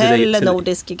experimentell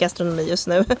nordisk gastronomi just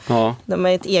nu. Ja. De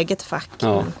är ett eget fack.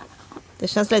 Ja. Det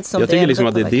känns lite som jag tycker liksom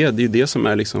att det är det som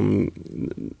är liksom,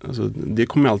 alltså, det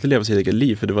kommer alltid leva sitt eget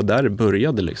liv, för det var där det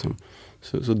började liksom.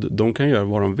 Så de kan göra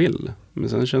vad de vill. Men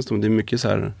sen känns det som det är mycket så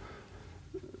här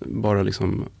bara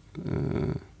liksom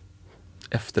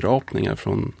efterapningar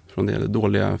från det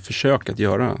dåliga försök att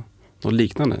göra något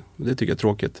liknande. Det tycker jag är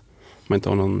tråkigt. Man inte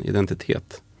har någon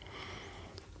identitet.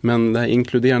 Men det här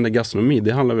inkluderande gastronomi,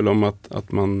 det handlar väl om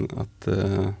att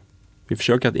vi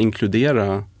försöker att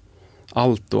inkludera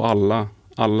allt och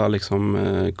alla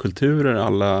liksom kulturer,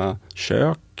 alla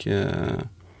kök,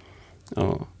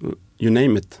 you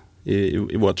name it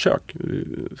i vårt kök.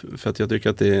 För att jag tycker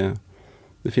att det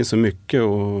finns så mycket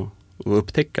att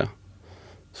upptäcka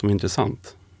som är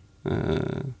intressant.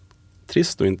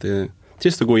 Trist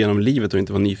att gå igenom livet och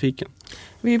inte vara nyfiken.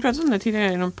 Vi har pratat om det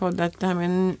tidigare i någon podd, att det här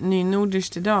med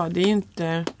nynordiskt idag, det är ju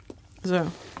inte, alltså,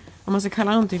 om man ska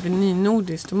kalla någonting för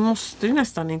nynordiskt, då måste det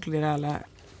nästan inkludera alla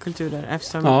kulturer,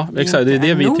 eftersom exakt, det är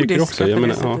det vi tycker också. Jag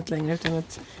menar, längre, utan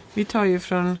att vi tar ju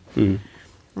från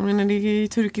jag menar, det är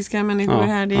turkiska människor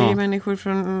här, det är människor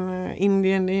från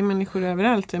Indien, det är människor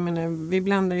överallt. Jag menar, vi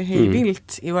blandar ju hej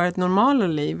vilt i vårt normala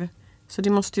liv. Så det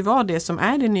måste ju vara det som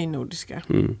är det nynordiska.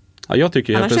 Ja, jag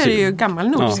tycker annars är det ju gammal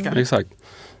nordiska. Ja, exakt.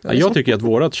 Ja, jag tycker att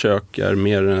vårat kök är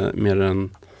mer än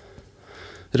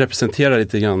representerar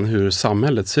lite grann hur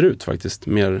samhället ser ut faktiskt,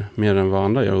 mer än vad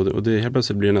andra gör. Och det helt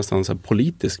plötsligt blir nästan så här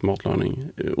politisk matlagning,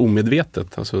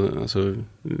 omedvetet. Alltså,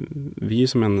 vi är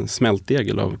som en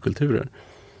smältdegel av kulturer.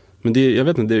 Men jag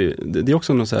vet inte, det är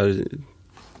också något så här,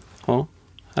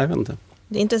 jag vet inte.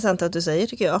 Det är intressant att du säger,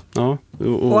 tycker jag. Ja,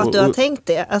 och att du har tänkt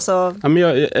det. Alltså... Ja, men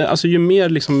ju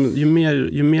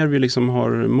mer vi liksom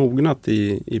har mognat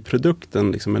i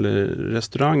produkten liksom, eller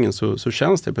restaurangen, så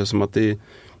känns det som att det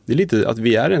är lite att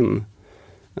vi är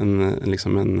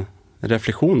en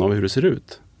reflektion av hur det ser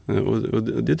ut. Och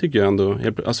det tycker jag ändå,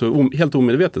 alltså helt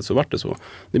omedvetet så vart det så.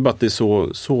 Det är bara att det är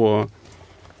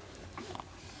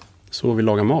så vi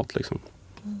lagar mat liksom.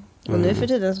 Och nu för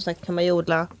tiden som sagt kan man ju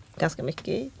odla ganska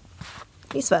mycket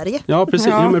i Sverige. Ja, precis.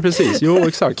 Ja. Jo, men precis. Jo,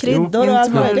 exakt. Kryddor och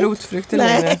allt möjligt. Rotfrukter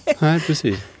längre. Nej,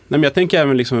 precis. Nej, men jag tänker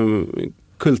även liksom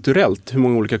kulturellt, hur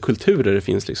många olika kulturer det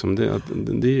finns liksom.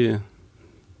 Det är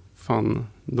fan,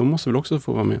 de måste väl också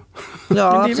få vara med.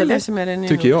 Ja, det är väl det som är det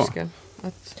tycker jag.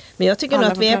 Men jag tycker nog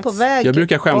att vi är på väg. Jag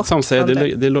brukar skämtsamt säga,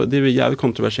 det är jävligt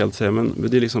kontroversiellt att säga, men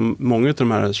det är liksom många av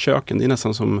de här köken, det är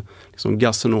nästan som liksom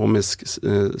gastronomisk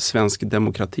svensk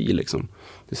demokrati liksom.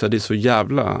 Det är så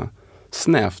jävla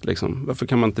snävt liksom. Varför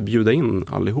kan man inte bjuda in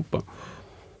allihopa?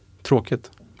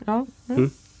 Tråkigt. Ja.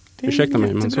 Ursäkta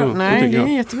mig, men så nej, tycker jag. Det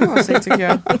är en jättebra åsikt tycker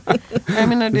jag. Jag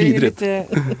menar, det är lite...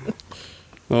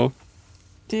 Ja.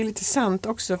 Det är lite sant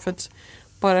också, för att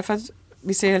bara för att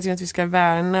vi säger hela tiden att vi ska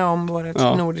värna om vårt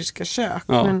nordiska kök,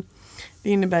 men det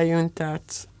innebär ju inte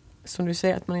att, som du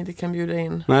säger, att man inte kan bjuda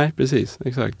in. Nej, precis,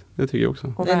 exakt. Det tycker jag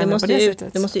också.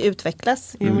 Det måste ju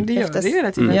utvecklas. Ja, men det gör det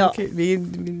hela tiden. Ja.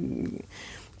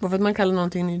 Bara för att man kallar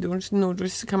någonting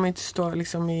nordiskt så kan man inte stå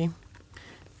liksom i...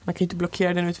 Man kan inte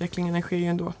blockera den utvecklingen, den sker ju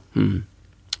ändå.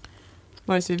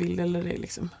 Vare sig vi vill eller det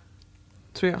liksom.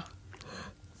 Tror jag.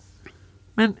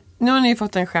 Men nu har ni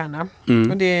fått en stjärna.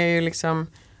 Och det är ju liksom,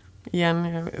 igen,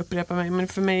 jag upprepar mig, men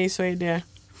för mig så är det,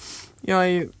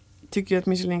 tycker att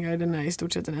Michelin-guiden är i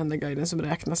stort sett den enda guiden som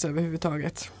räknas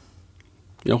överhuvudtaget.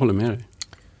 Jag håller med dig.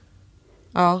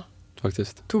 Ja.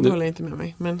 Faktiskt. Tog håller inte med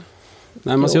mig, men...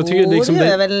 Nej, men jag tycker liksom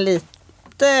det är väl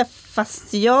lite,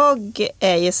 fast jag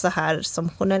är ju så här som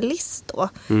journalist då.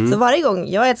 Så varje gång,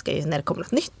 jag älskar ju när det kommer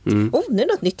något nytt. Nu är det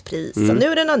något nytt pris och nu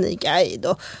är det någon ny guide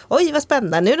och oj vad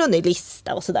spännande, nu är det någon ny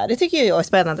lista och sådär. Det tycker jag är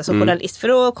spännande som journalist, för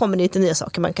då kommer det lite nya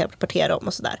saker man kan rapportera om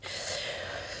och sådär.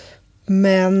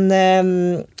 Men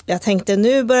jag tänkte,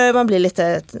 nu börjar man bli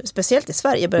lite, speciellt i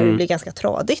Sverige börjar det bli ganska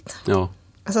tradigt. Ja.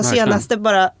 Alltså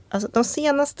de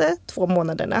senaste 2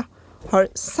 månaderna har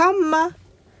samma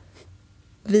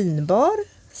vinbar,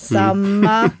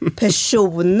 samma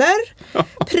personer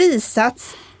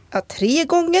prisats 3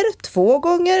 gånger, 2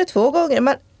 gånger, 2 gånger.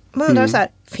 Man undrar så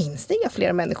här, finns det inga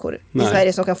fler människor i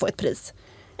Sverige som kan få ett pris?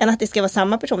 Än att det ska vara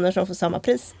samma personer som får samma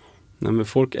pris. Nej, men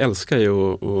folk älskar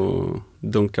ju att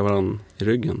dunka varandra i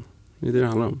ryggen. Det är det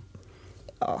handlar om.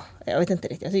 Ja, jag vet inte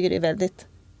riktigt. Jag tycker det är väldigt...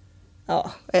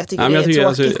 Ja, jag tycker det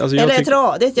är tråkigt. Eller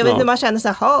tradigt. Jag vet inte, man känner så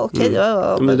här, okej.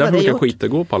 Men det är därför man kan skita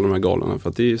gå på alla de här galorna. För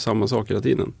att det är ju samma sak hela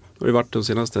tiden. Det har ju varit de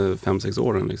senaste 5-6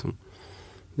 åren liksom.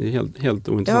 Det är helt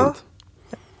ointressant.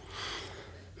 Ja.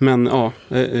 Men ja,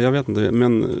 jag vet inte.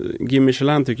 Men Guide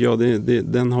Michelin tycker jag,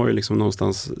 den har ju liksom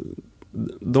någonstans...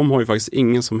 De har ju faktiskt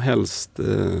ingen som helst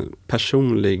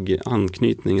personlig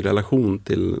anknytning, relation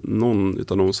till någon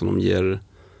utav de som de ger...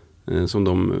 som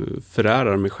de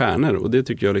förärar med stjärnor, och det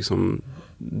tycker jag liksom,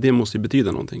 det måste ju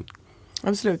betyda någonting.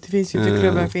 Absolut, det finns ju inte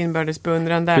klubbar för inbördes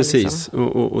beundran där. Precis, liksom.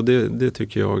 och det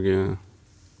tycker jag,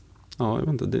 jag vet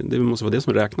inte, det måste vara det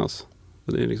som räknas.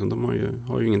 Det är liksom, de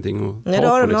har ju ingenting att ta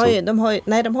på.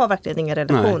 De har verkligen inga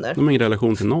relationer. Nej, de har ingen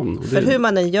relation till någon. Och för hur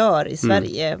man än gör i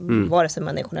Sverige, vare sig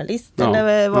man är journalist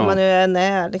eller vad man nu än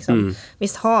är. Liksom.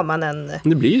 Visst har man en...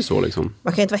 Det blir ju så liksom.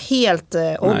 Man kan inte vara helt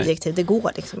objektiv, det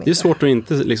går liksom inte. Det är svårt att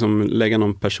inte liksom lägga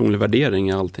någon personlig värdering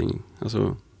i allting.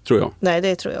 Alltså, tror jag. Nej,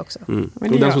 det tror jag också.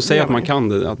 Och den som säger att man kan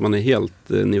det, att man är helt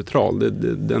neutral,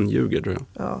 den ljuger, tror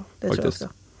jag. Ja, det tror jag också.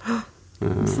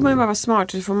 Då får man ju bara vara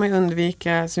smart, så får man ju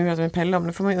undvika, som vi pratade med Pelle om,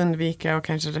 då får man ju undvika och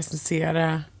kanske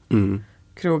recensera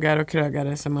krogar och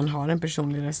krögare som man har en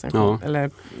personlig recension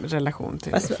eller relation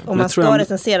till. Fast, om man ska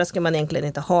recensera ska man egentligen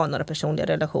inte ha några personliga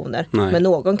relationer med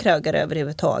någon krögare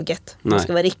överhuvudtaget. Det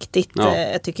ska vara riktigt,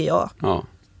 tycker jag. Ja,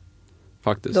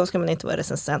 faktiskt. Då ska man inte vara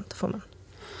recensent, får man.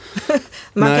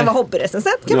 Man kan vara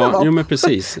hobbyrecensent, kan man vara. Jo, men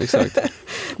precis, exakt.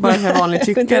 Bara en vanlig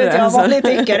tyckare. Vanlig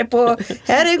tyckare på,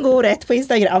 här är en god rätt på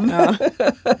Instagram. Ja,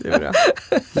 det är bra.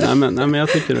 Nej, men jag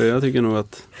tycker nog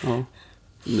att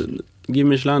Guide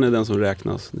Michelin är den som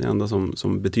räknas. Det enda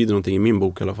som betyder någonting i min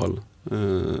bok i alla fall.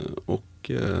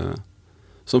 Och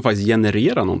som faktiskt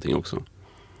genererar någonting också.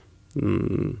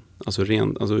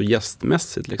 Alltså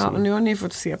gästmässigt liksom. Ja, och nu har ni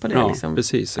fått se på det liksom. Ja,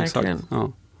 precis, verkligen. Exakt.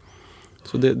 Ja.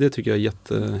 Så det tycker jag är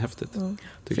jättehäftigt.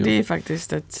 För det är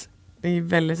faktiskt det är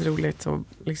väldigt roligt att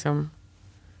liksom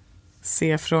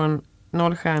se från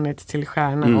 0 stjärnor till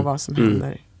stjärna och vad som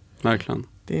händer. Verkligen.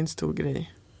 Det är en stor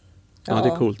grej. Ja, det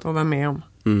är coolt. Att vara med om.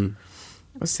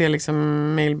 Och se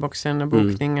liksom mailboxen och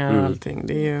bokningar och allting.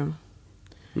 Det är ju...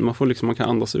 Man kan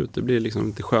andas ut. Det blir liksom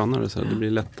lite skönare. Så här. Det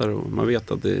blir lättare och man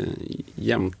vet att det är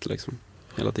jämnt liksom,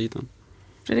 hela tiden.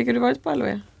 Fredrik, har du varit på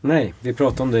Aloe? Nej, vi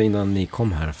pratade om det innan ni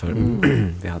kom här, för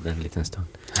vi hade en liten stund.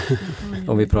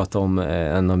 Och vi pratade om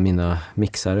en av mina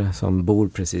mixare som bor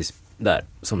precis där,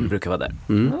 som brukar vara där.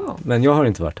 Men jag har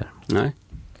inte varit där. Nej.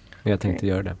 Men jag tänkte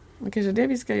göra det. Men kanske det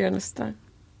vi ska göra nästa.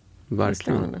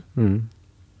 Verkligen.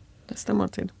 Nästa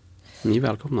måltid. Ni är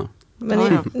välkomna.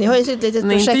 Men ni har ju ett litet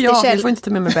projekt inte i jag, källaren. Vi får inte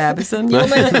ta med mig bebisen. Jo,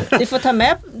 men ni får ta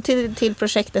med till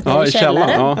projektet i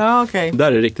källaren. Ja, okay.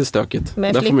 Där är det riktigt stökigt.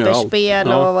 Med där flipperspel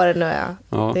och vad det nu är.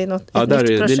 Ja. Det är något där nytt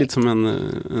projekt. Det är lite som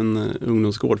en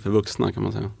ungdomsgård för vuxna, kan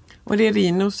man säga. Och det är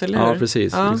Rinos, eller hur? Ja,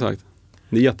 precis. Ja. Exakt.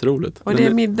 Det är jätteroligt. Och det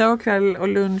är middag och kväll och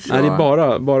lunch? Nej, det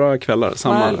är bara kvällar.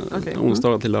 Samma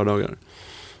onsdagar till lördagar.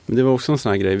 Men det var också en sån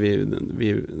här grej.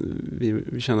 Vi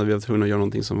kände att vi var tvungna att göra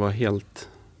någonting som var helt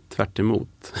tvärt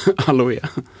emot aloe.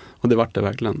 Och det vart det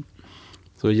verkligen.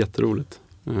 Så det är jätteroligt.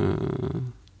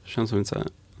 Känns som inte så här,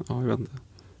 jag vet inte.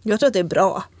 Jag tror att det är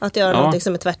bra att göra någonting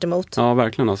som är tvärt emot. Ja,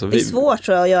 verkligen. Alltså, det är svårt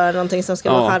tror jag att göra någonting som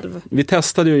ska vara halv... Vi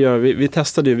testade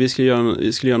ju vi skulle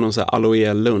göra någon så här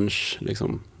aloe lunch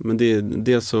liksom. Men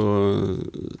det är så...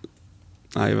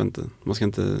 Nej, jag vet inte. Man ska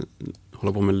inte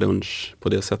hålla på med lunch på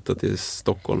det sättet i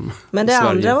Stockholm. Men det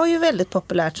andra var ju väldigt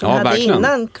populärt som hade verkligen.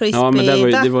 Innan crispy. Ja, men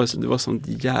det var sånt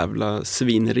jävla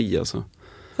svineri alltså.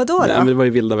 Vadå då? Men det var ju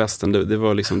vilda västern. Det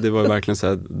var verkligen så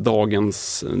här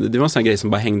dagens... Det var en sån här grej som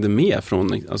bara hängde med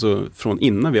från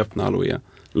innan vi öppnade aloe.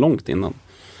 Långt innan.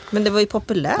 Men det var ju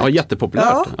populärt. Ja,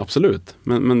 jättepopulärt. Absolut.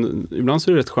 Men ibland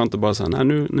så är det rätt skönt att bara säga, nej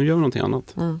nu gör vi någonting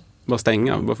annat. Bara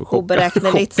stänga, bara för chocka.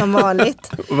 Oberäkneligt som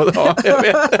vanligt. Ja,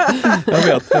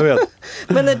 jag vet.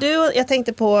 Men jag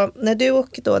tänkte på, när du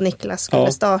och då Niklas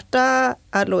skulle starta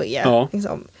aloe.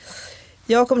 Liksom,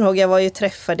 jag kommer ihåg, jag var ju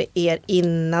träffade er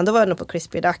innan. Då var jag nog på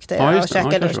Crispy Duck där jag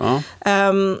käkade.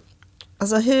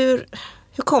 Alltså hur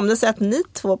kom det sig att ni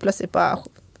två plötsligt bara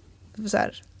så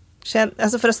här,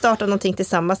 alltså för att starta någonting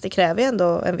tillsammans, det kräver ju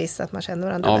ändå en viss att man känner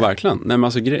varandra. Ja, verkligen. Nej, men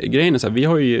alltså, grejen är så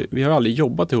här, vi har aldrig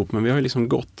jobbat ihop, men vi har ju liksom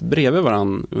gått bredvid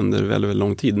varandra under väldigt, väldigt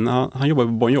lång tid. Han jobbade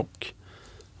på Bon Jock.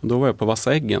 Och då var jag på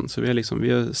Vassa Äggen. Så vi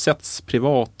har setts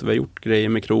privat, vi har gjort grejer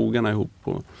med krogarna ihop.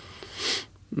 Och,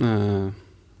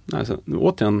 alltså,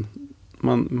 återigen,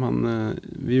 man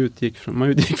utgick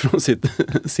från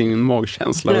sin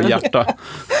magkänsla och hjärta.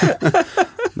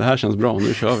 Det här känns bra,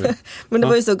 nu kör vi. Men det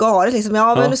var ju så galet liksom.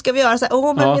 Men nu ska vi göra så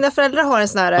här. Men mina föräldrar har en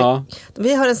sån här,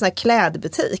 vi har en sån här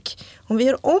klädbutik. Om vi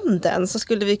gör om den så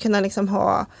skulle vi kunna liksom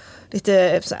ha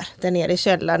lite så här, där nere i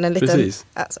källaren. En liten,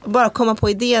 alltså, bara komma på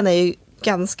idén är ju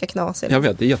ganska knasigt. Jag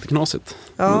vet, det är jätteknasigt.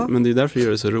 Men det är därför jag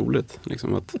gör det så roligt.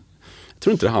 Liksom att, jag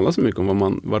tror inte det handlar så mycket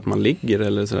om vart man ligger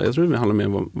eller sådär. Jag tror det handlar mer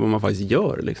om vad man faktiskt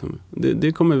gör. Liksom.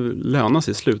 Det kommer löna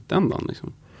sig i slutändan.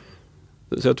 Liksom.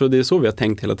 Så jag tror det är så vi har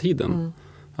tänkt hela tiden.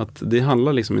 Att det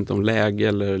handlar liksom inte om läge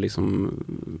eller liksom,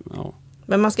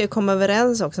 Men man ska ju komma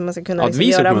överens också. Man ska kunna liksom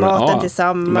göra maten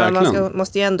tillsammans. Man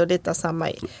måste ju ändå lite samma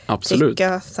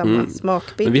tycka, samma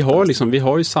smakbild. Men vi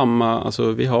har ju samma,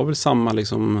 alltså vi har väl samma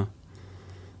liksom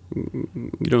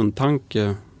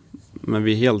grundtanke, men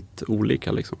vi är helt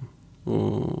olika liksom.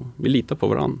 Och vi litar på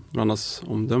varandras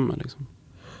omdöme liksom.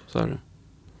 Så är det.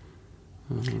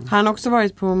 Han har också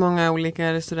varit på många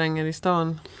olika restauranger i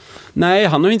stan. Nej,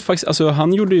 han har inte faktiskt, alltså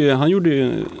han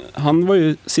var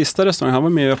ju sista restaurangen, han var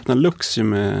med och öppnade Luxio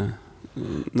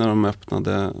när de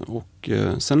öppnade, och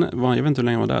sen jag vet inte hur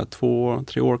länge han var där,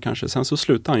 2-3 år kanske. Sen så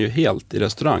slutade han ju helt i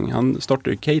restaurang. Han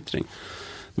startade ju catering.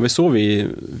 Det var så vi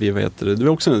vet det. Det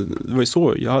var också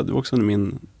under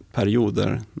min period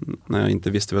där när jag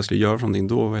inte visste vad jag skulle göra för någonting,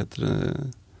 då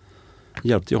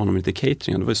hjälpte jag honom lite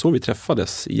catering. Det var så vi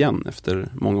träffades igen efter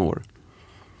många år.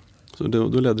 Så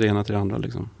då ledde det ena till det andra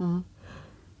liksom.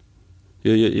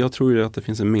 Jag tror ju att det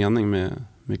finns en mening med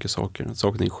mycket saker. Att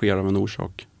saker och ting sker av en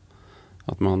orsak.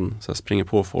 Att man så här, springer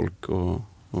på folk och...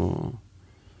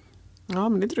 Ja,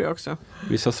 men det tror jag också.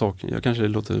 Vissa saker, jag kanske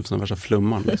låter som en värsta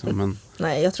flumman liksom, men...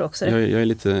 Nej, jag tror också det. Jag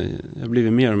har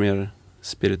blivit mer och mer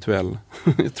spirituell.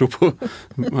 Jag tror på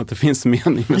att det finns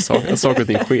mening med saker och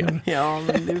ting sker. Ja,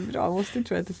 men det är bra. Jag måste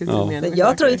tro att det finns en mening med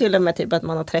jag tror ju till och med typ att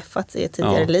man har träffats i ett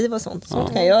tidigare liv och sånt. Så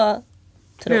kan jag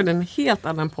tro. Det är en helt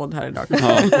annan podd här idag.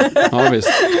 Ja, visst.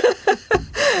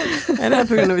 Är det här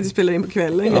på grund av att vi spelar in på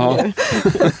kvällen? Ja.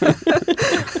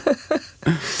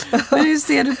 Men hur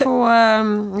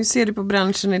ser du på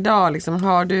branschen idag? Liksom,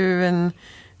 har du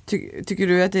tycker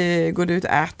du att det går ut och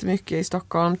äter mycket i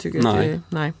Stockholm?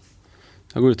 Nej.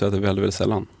 Jag går ut och äter väldigt, väldigt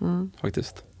sällan,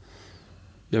 faktiskt.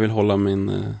 Jag vill hålla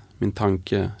min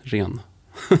tanke ren.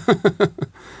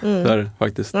 Där,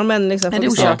 faktiskt. Ja, men liksom, är det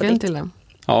orsaken till det?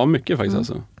 Ja, mycket faktiskt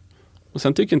alltså. Och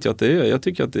sen tycker inte jag att det är, jag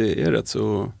tycker att det är rätt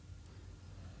så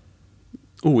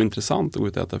ointressant att gå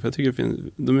ut och äta. För jag tycker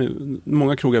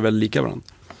många krogar är väldigt lika varandra.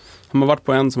 Har man varit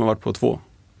på en som har varit på 2,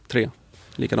 3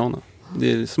 likadana.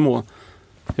 Det är små.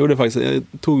 Jag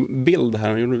tog bild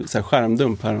här och gjorde så här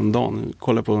skärmdump häromdagen.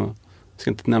 Kollade på, jag ska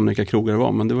inte nämna vilka krogar det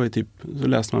var, men det var ju typ, så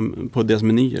läste man på deras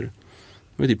menyer.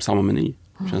 Det var typ samma meny,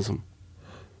 känns som.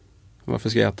 Varför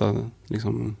ska jag äta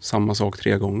liksom samma sak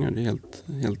 3 gånger? Det är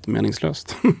helt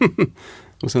meningslöst.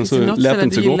 Och sen så lät det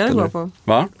inte så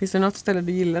gott. Finns det något ställe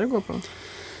du gillar att gå på?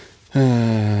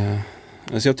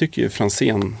 Alltså jag tycker ju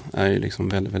Franzén är ju liksom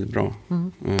väldigt, väldigt bra.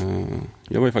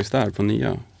 Jag var ju faktiskt där på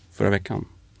nya förra veckan.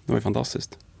 Det var ju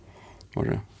fantastiskt. Var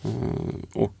det.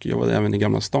 Och jag var där även i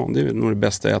Gamla stan. Det är nog det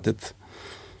bästa jag ätit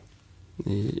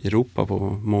i Europa på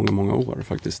många, många år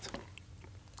faktiskt.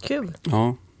 Kul.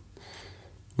 Ja.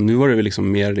 Och nu var det väl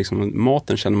liksom mer, liksom,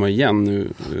 maten känner man igen nu.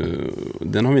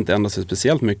 Den har vi inte ändrat sig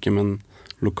speciellt mycket, men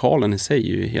lokalen i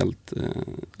sig är ju helt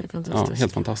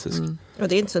fantastisk. Mm. Och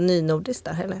det är inte så nynordiskt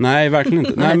där heller. Nej, verkligen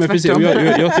inte. Nej, men precis.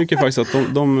 Jag tycker faktiskt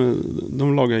att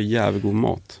de lagar jävligt god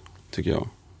mat, tycker jag.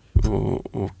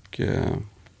 Och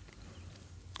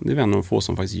det är väl en av de få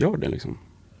som faktiskt gör det, liksom.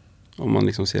 Om man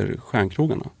liksom ser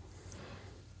stjärnkrogarna.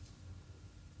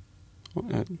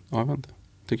 Jag vet inte.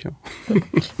 Tycker jag.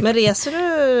 Men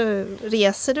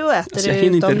reser du och äter alltså, du jag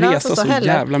hinner inte resa så heller?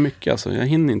 Jävla mycket. Alltså. Jag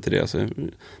hinner inte det. Alltså.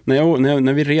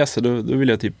 När vi reser då vill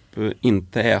jag typ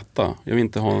inte äta. Jag vill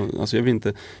inte ha, alltså jag vill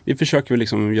inte, vi försöker väl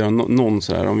liksom göra någon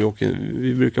så här. Om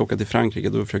vi brukar åka till Frankrike,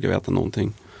 då försöker vi äta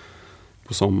någonting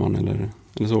på sommaren.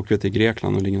 Eller så åker vi till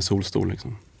Grekland och ligger i en solstol.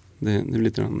 Liksom. Det är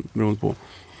lite beroende på.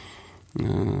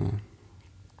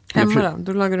 Hemma då?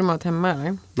 Då lagar du mat hemma eller?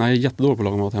 Nej, jag är jättedålig på att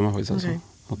laga mat hemma faktiskt. Okay. Alltså.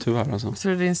 Ja, tyvärr alltså. Så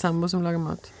är det din sambo som lagar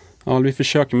mat? Ja, vi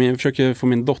försöker få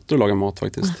min dotter att laga mat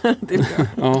faktiskt. Det är bra.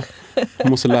 Ja,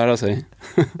 hon måste lära sig.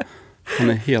 Hon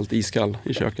är helt iskall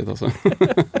i köket alltså.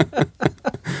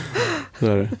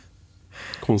 Det är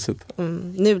konstigt.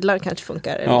 Nudlar kanske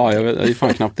funkar. Eller? Ja, jag är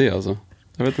fan knappt det alltså.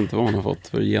 Jag vet inte vad hon har fått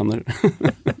för gener.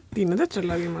 Dina döttrar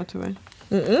lagar mat tyvärr.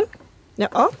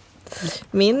 Ja.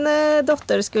 Min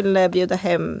dotter skulle bjuda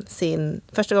hem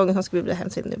första gången hon skulle bjuda hem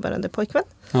sin nuvarande pojkvän.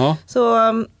 Ja. Så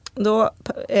då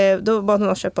bad hon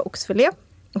oss köpa oxfilé.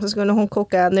 Och så skulle hon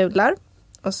koka nudlar.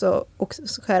 Och så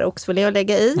skära oxfilé och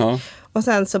lägga i. Ja. Och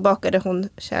sen så bakade hon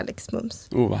kärleksmums.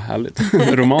 Vad härligt.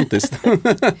 Romantiskt.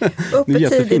 Uppe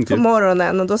tidigt på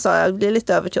morgonen. Och då sa jag, det blir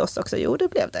lite över till oss också. Jo, det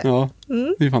blev det. Ja,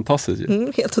 det är fantastiskt.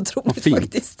 Helt otroligt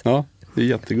faktiskt. Ja, det är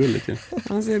jättegulligt. Ja.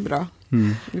 Det är bra.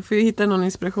 Du får ju hitta någon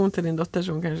inspiration till din dotter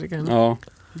som kanske kan...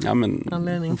 Ja, men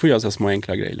hon får göra så små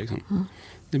enkla grejer liksom.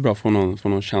 Det är bra att få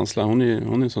någon känsla.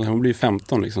 Hon blir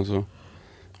 15 liksom, så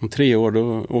om 3 år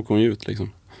då åker hon ut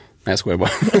liksom. Nej, jag skojar bara.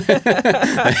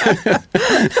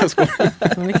 Jag skojar.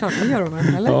 Men det är klart man gör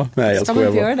det, eller? Ja, nej, jag ska man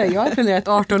inte bara. göra det? Jag har planerat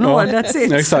 18 år, that's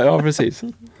it. Exakt, ja, precis.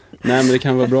 Nej, men det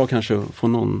kan vara bra kanske att få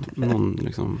någon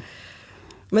liksom...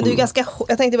 Men du är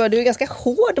ganska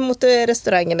hård mot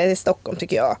restaurangerna i Stockholm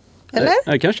tycker jag.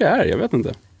 Eller? Det kanske är, jag vet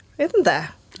inte. Vet inte.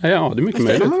 Ja, det är mycket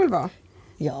möjligt. Det kan man väl vara.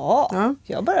 Ja,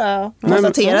 jag bara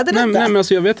konstaterade detta. Nej, men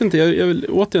alltså jag vet inte,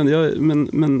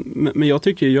 men jag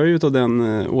tycker, jag är ju av den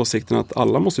åsikten att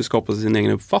alla måste skapa sin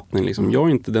egen uppfattning. Liksom. Jag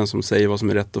är inte den som säger vad som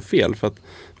är rätt och fel. För att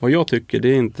vad jag tycker, det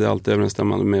är inte alltid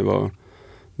överensstämmande med vad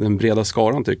den breda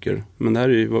skaran tycker. Men det här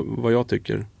är ju vad jag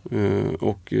tycker.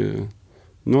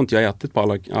 Nu har inte jag ätit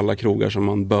på alla krogar som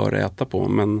man bör äta på.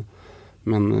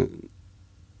 Men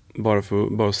bara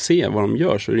att se vad de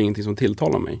gör så är det ingenting som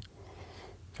tilltalar mig.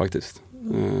 Faktiskt.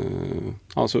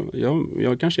 Alltså,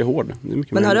 jag kanske är hård. Det är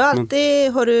mycket men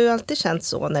möjligt, har du alltid känt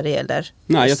så när det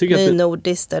gäller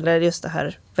nordiskt eller just det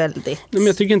här väldigt? Nej, men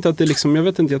jag tycker inte att det liksom,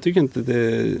 jag tycker inte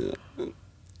det.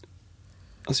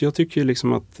 Alltså jag tycker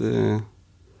liksom att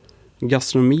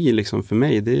gastronomi liksom för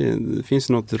mig, det finns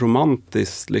något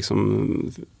romantiskt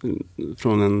liksom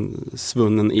från en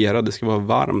svunnen era. Det ska vara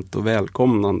varmt och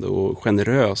välkomnande och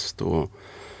generöst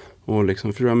och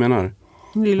liksom, för vad jag menar.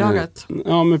 Nylagat.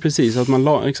 Ja, men precis. Att man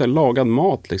lagad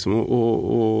mat liksom.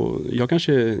 Och jag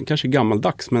kanske är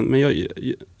gammaldags, men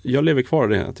jag lever kvar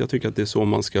det. Att jag tycker att det är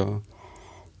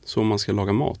så man ska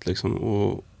laga mat liksom.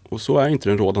 Och så är inte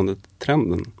den rådande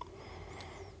trenden.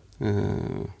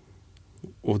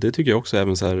 Och det tycker jag också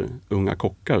även så här unga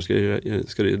kockar.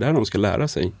 Ska det där de ska lära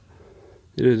sig?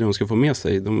 Det är det de ska få med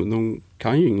sig. De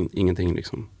kan ju ingenting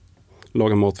liksom.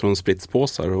 Laga mat från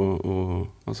spritspåsar och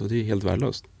alltså det är helt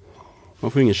värdelöst.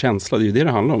 Man får ingen känsla, det är ju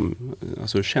det handlar om.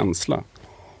 Alltså känsla,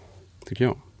 tycker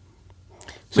jag.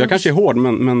 Så jag kanske är hård,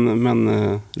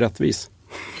 men rättvis.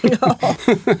 Ja.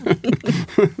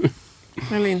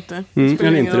 Eller inte.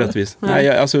 Eller inte rättvis. Nej,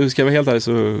 alltså ska jag vara helt ärlig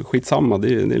så skitsamma.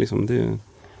 Det är liksom det.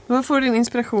 Var får du din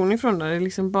inspiration ifrån då? Det är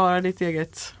liksom bara ditt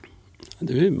eget...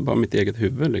 Det är bara mitt eget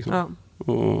huvud liksom. Ja.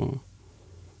 Och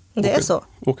det är så.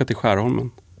 Åka till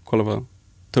Skärholmen. Kolla vad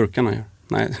turkarna gör.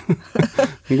 Nej,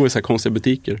 de går i så här konstiga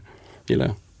butiker. Gillar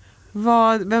jag.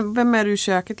 Vem är du i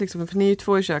köket liksom? För ni är ju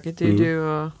 2 i köket. Det är du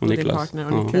och din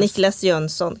partner och Niklas. Niklas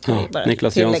Jönsson kan vi bara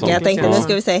Niklas tillägga. Jönsson. Jag tänkte nu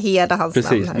ska vi säga hela hans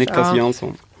namn här. Niklas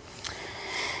Jönsson.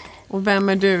 Och vem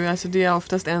är du? Alltså det är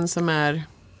oftast en som är...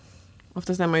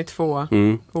 Oftast är man ju 2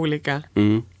 olika.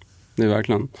 Det är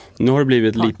verkligen. Nu har det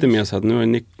blivit lite mer så att nu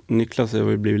har Niklas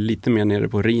har blivit lite mer nere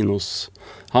på Rinos.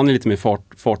 Han är lite mer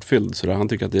fartfylld sådär. Han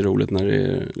tycker att det är roligt när det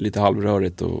är lite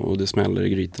halvrörigt och det smäller i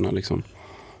grytorna liksom.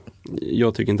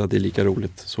 Jag tycker inte att det är lika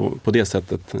roligt så på det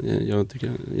sättet.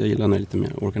 Jag gillar när det är lite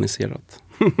mer organiserat.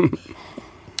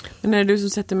 Men är det du som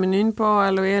sätter menyn på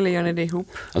Aloe eller gör ni det ihop?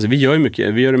 Alltså vi gör ju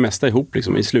mycket, vi gör det mesta ihop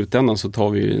liksom. I slutändan så tar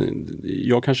vi,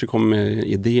 jag kanske kommer med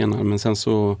idéerna, men sen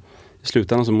så i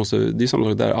slutändan så måste, det är samma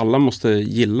sak där, alla måste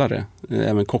gilla det.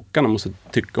 Även kockarna måste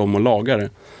tycka om att laga det.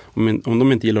 Om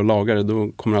de inte gillar att laga det,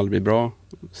 då kommer det aldrig bli bra.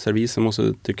 Servisen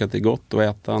måste tycka att det är gott att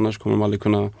äta, annars kommer de aldrig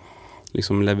kunna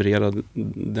liksom leverera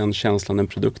den känslan, den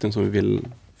produkten som vi vill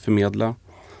förmedla.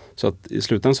 Så att i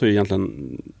slutändan så är det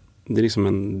egentligen, det är liksom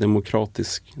en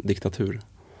demokratisk diktatur.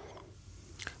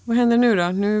 Vad händer nu då?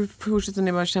 Nu fortsätter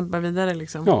ni bara kämpa vidare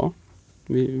liksom? Ja,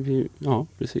 ja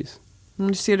precis.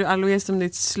 Ser du Aloe som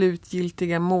ditt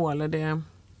slutgiltiga mål? Är det...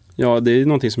 Ja, det är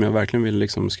någonting som jag verkligen vill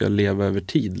liksom ska leva över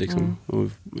tid liksom. Och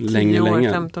 10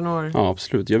 år, 15 år. Ja,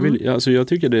 absolut. Jag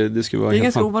tycker det ska vara... Det är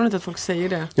ganska ovanligt att folk säger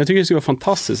det. Jag tycker det ska vara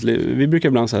fantastiskt. Vi brukar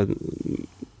ibland så här,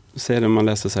 säga när man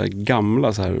läser så här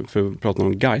gamla så här, för att prata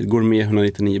om guide, går med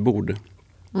 199 bord.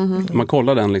 Man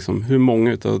kollar den liksom, hur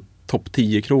många utav topp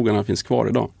 10 krogarna finns kvar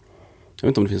idag. Jag vet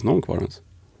inte om det finns någon kvar ens.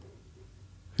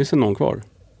 Finns det någon kvar?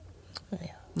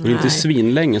 Det är inte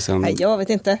svinlänge sedan. Nej, jag vet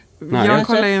inte. Jag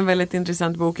kollade ju en väldigt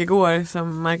intressant bok igår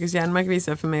som Marcus Jernmark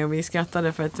visade för mig och vi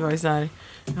skrattade för att det var ju så här,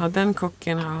 ja den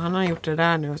kocken, han har gjort det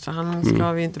där nu så han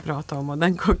ska vi inte prata om och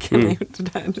den kocken har gjort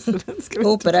det där nu så den ska vi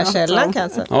Operakällan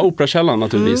kanske? Ja, Operakällan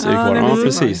naturligtvis är kvar. Ja,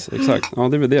 precis, exakt. Ja,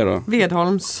 det är väl det då.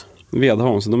 Vedholms,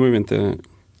 de är ju inte...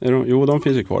 Jo, de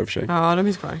finns ju kvar i och för sig. Ja, de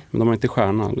finns kvar. Men de har inte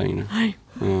stjärna längre. Nej.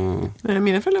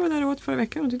 Mina föräldrar var där och åt förra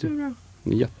veckan och tyckte det var bra.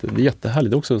 Det är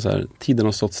jättehärligt också så här, tiden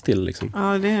har stått still liksom.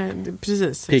 Ja, det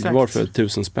precis. Piggvar för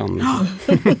 1000 spänn liksom.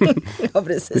 Ja,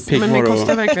 precis. Men det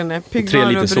kostar verkligen det.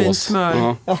 Piggvar och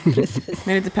brynsmör. Ja, precis.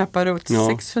 Med lite pepparrot.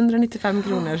 695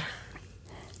 kronor.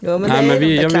 Jo, men nej, men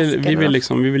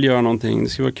vi vill göra någonting. Det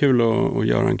ska vara kul att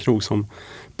göra en krog som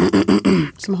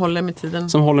håller med tiden.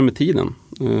 Som håller med tiden.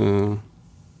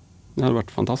 Det hade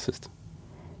varit fantastiskt.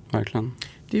 Verkligen.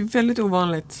 Det är väldigt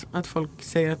ovanligt att folk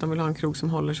säger att de vill ha en krog som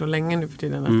håller så länge nu för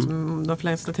tiden. Att de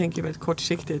flesta tänker väldigt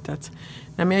kortsiktigt att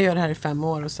nej, men jag gör det här i 5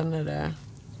 år och sen är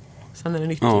det nytt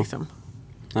liksom.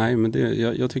 Nej, men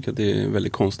jag tycker att det är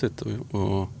väldigt konstigt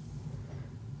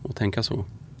att tänka så.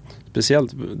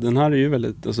 Speciellt, den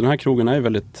här krogen är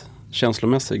väldigt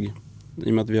känslomässig. I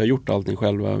och med att vi har gjort allting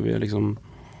själva. Vi har liksom,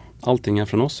 allting är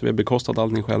från oss. Vi har bekostat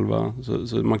allting själva.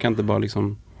 Så man kan inte bara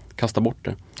liksom kasta bort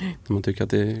det när man tycker att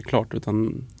det är klart,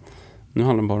 utan nu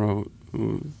handlar det bara om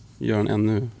att göra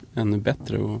en ännu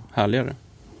bättre och härligare.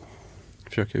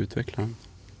 Försöka utveckla den.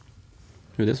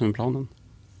 Det är det som är planen.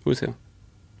 Får vi se.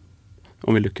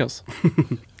 Om vi lyckas.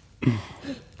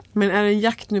 Men är det en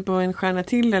jakt nu på en stjärna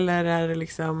till eller är det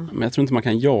liksom... Men jag tror inte man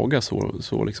kan jaga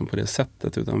så liksom på det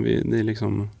sättet, utan det är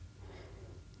liksom...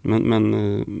 Men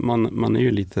man är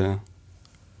ju lite...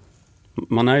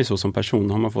 Man är ju så som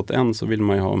person. Har man fått en så vill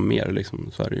man ju ha mer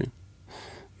liksom, så är det ju.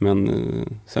 Men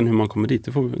sen hur man kommer dit,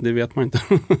 det vet man inte.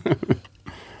 Det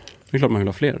är klart man vill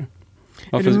ha fler.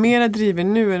 Är du mera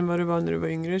driven nu än vad du var när du var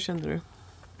yngre, känner du?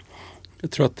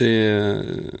 Jag tror att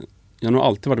jag har nog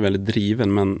alltid varit väldigt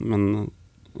driven, men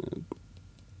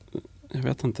jag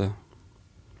vet inte.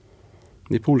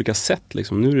 Det är på olika sätt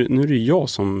liksom. Nu är det jag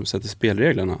som sätter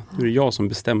spelreglerna. Nu är det jag som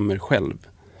bestämmer själv.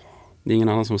 Det är ingen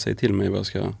annan som säger till mig vad jag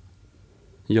ska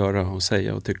göra och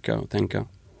säga och tycka och tänka.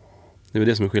 Det är väl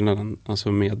det som är skillnaden.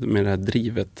 Alltså med det här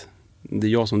drivet. Det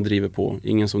är jag som driver på,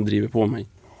 ingen som driver på mig.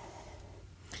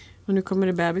 Och nu kommer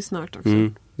det bebis snart också.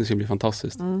 Det ska bli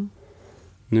fantastiskt.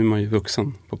 Nu är man ju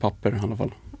vuxen på papper i alla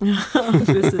fall. Ja,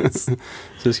 precis.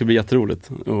 Så det ska bli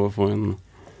jätteroligt att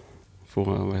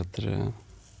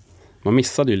man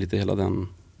missade ju lite hela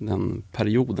den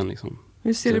perioden liksom.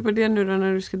 Hur ser du på det nu då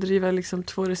när du ska driva liksom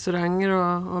 2 restauranger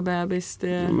och bebis?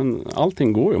 Ja, men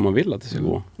allting går ju om man vill att det ska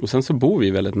gå. Och sen så bor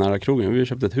vi väldigt nära krogen. Vi har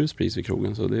köpt ett hus precis vid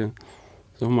krogen, så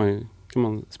kan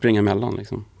man springa emellan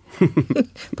liksom.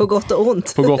 På gott och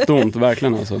ont. På gott och ont,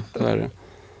 verkligen alltså. Så är det.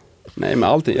 Nej, men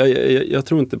allting, jag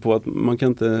tror inte på att man kan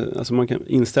inte, alltså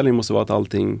inställningen måste vara att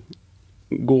allting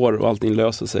går och allting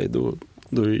löser sig,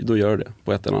 då gör det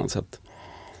på ett eller annat sätt.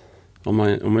 Om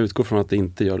man utgår från att det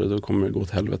inte gör det, då kommer det gå åt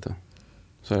helvete.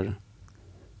 Så är det.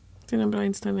 Det är en bra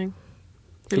inställning.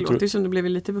 Det låter ju som du blev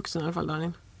lite vuxen i alla fall,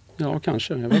 Daniel. Ja,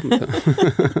 kanske. Jag vet inte.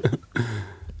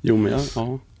 Jo, men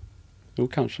Jo,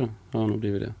 kanske. Jag har nog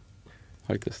blivit det.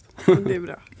 Faktiskt. Det är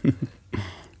bra.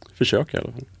 Försöker i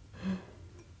alla fall.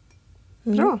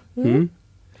 Bra.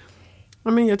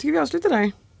 Ja, men jag tycker vi avslutar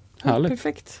där. Härligt.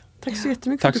 Perfekt. Tack så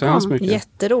jättemycket för att du kom. Tack så hemskt mycket.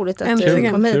 Jätteroligt att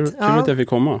du kom hit. Kul att jag fick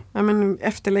komma. Ja, men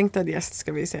efterlängtad gäst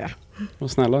ska vi säga.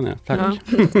 Vad snälla ni är. Tack. Ja.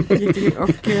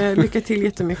 Och lycka till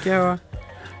jättemycket. Och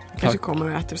Kanske kommer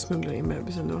och äter och smugglar in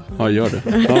bebisen då. Ja, gör det.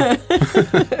 Ja.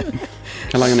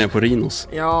 Kan langa ner på Rinos.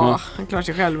 Ja, han klarar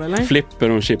sig själv eller? Flipper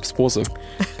och en chipspåse.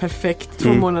 Perfekt,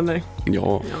 2 månader.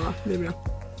 Ja, det är bra.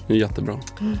 Det är jättebra.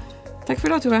 Tack för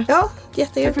idag Tove. Ja,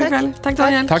 jättegärna. Tack för ikväll. Tack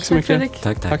Daniel. Tack så mycket.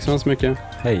 Fredrik. Tack så mycket.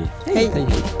 Hej. Hej.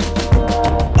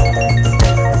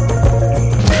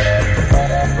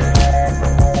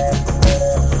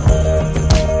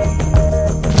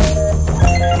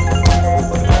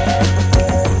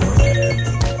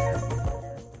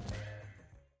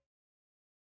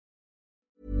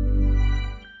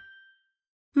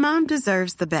 Mom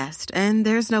deserves the best, and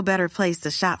there's no better place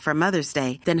to shop for Mother's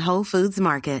Day than Whole Foods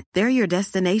Market. They're your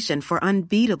destination for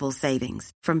unbeatable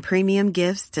savings, from premium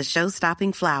gifts to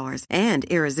show-stopping flowers and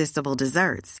irresistible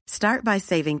desserts. Start by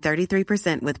saving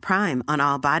 33% with Prime on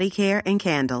all body care and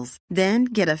candles. Then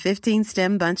get a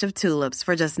 15-stem bunch of tulips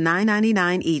for just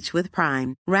 $9.99 each with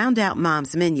Prime. Round out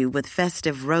Mom's menu with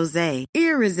festive rosé,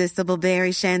 irresistible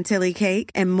berry chantilly cake,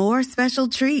 and more special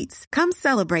treats. Come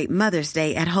celebrate Mother's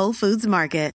Day at Whole Foods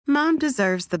Market. Mom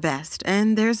deserves the best,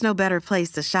 and there's no better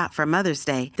place to shop for Mother's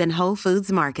Day than Whole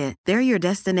Foods Market. They're your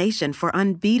destination for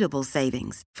unbeatable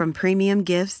savings, from premium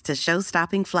gifts to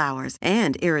show-stopping flowers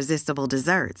and irresistible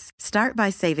desserts. Start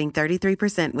by saving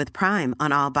 33% with Prime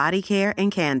on all body care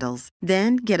and candles.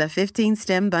 Then get a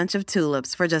 15-stem bunch of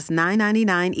tulips for just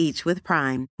 $9.99 each with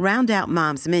Prime. Round out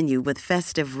Mom's menu with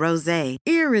festive rosé,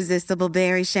 irresistible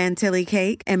berry chantilly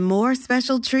cake, and more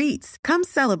special treats. Come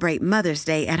celebrate Mother's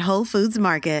Day at Whole Foods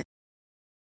Market.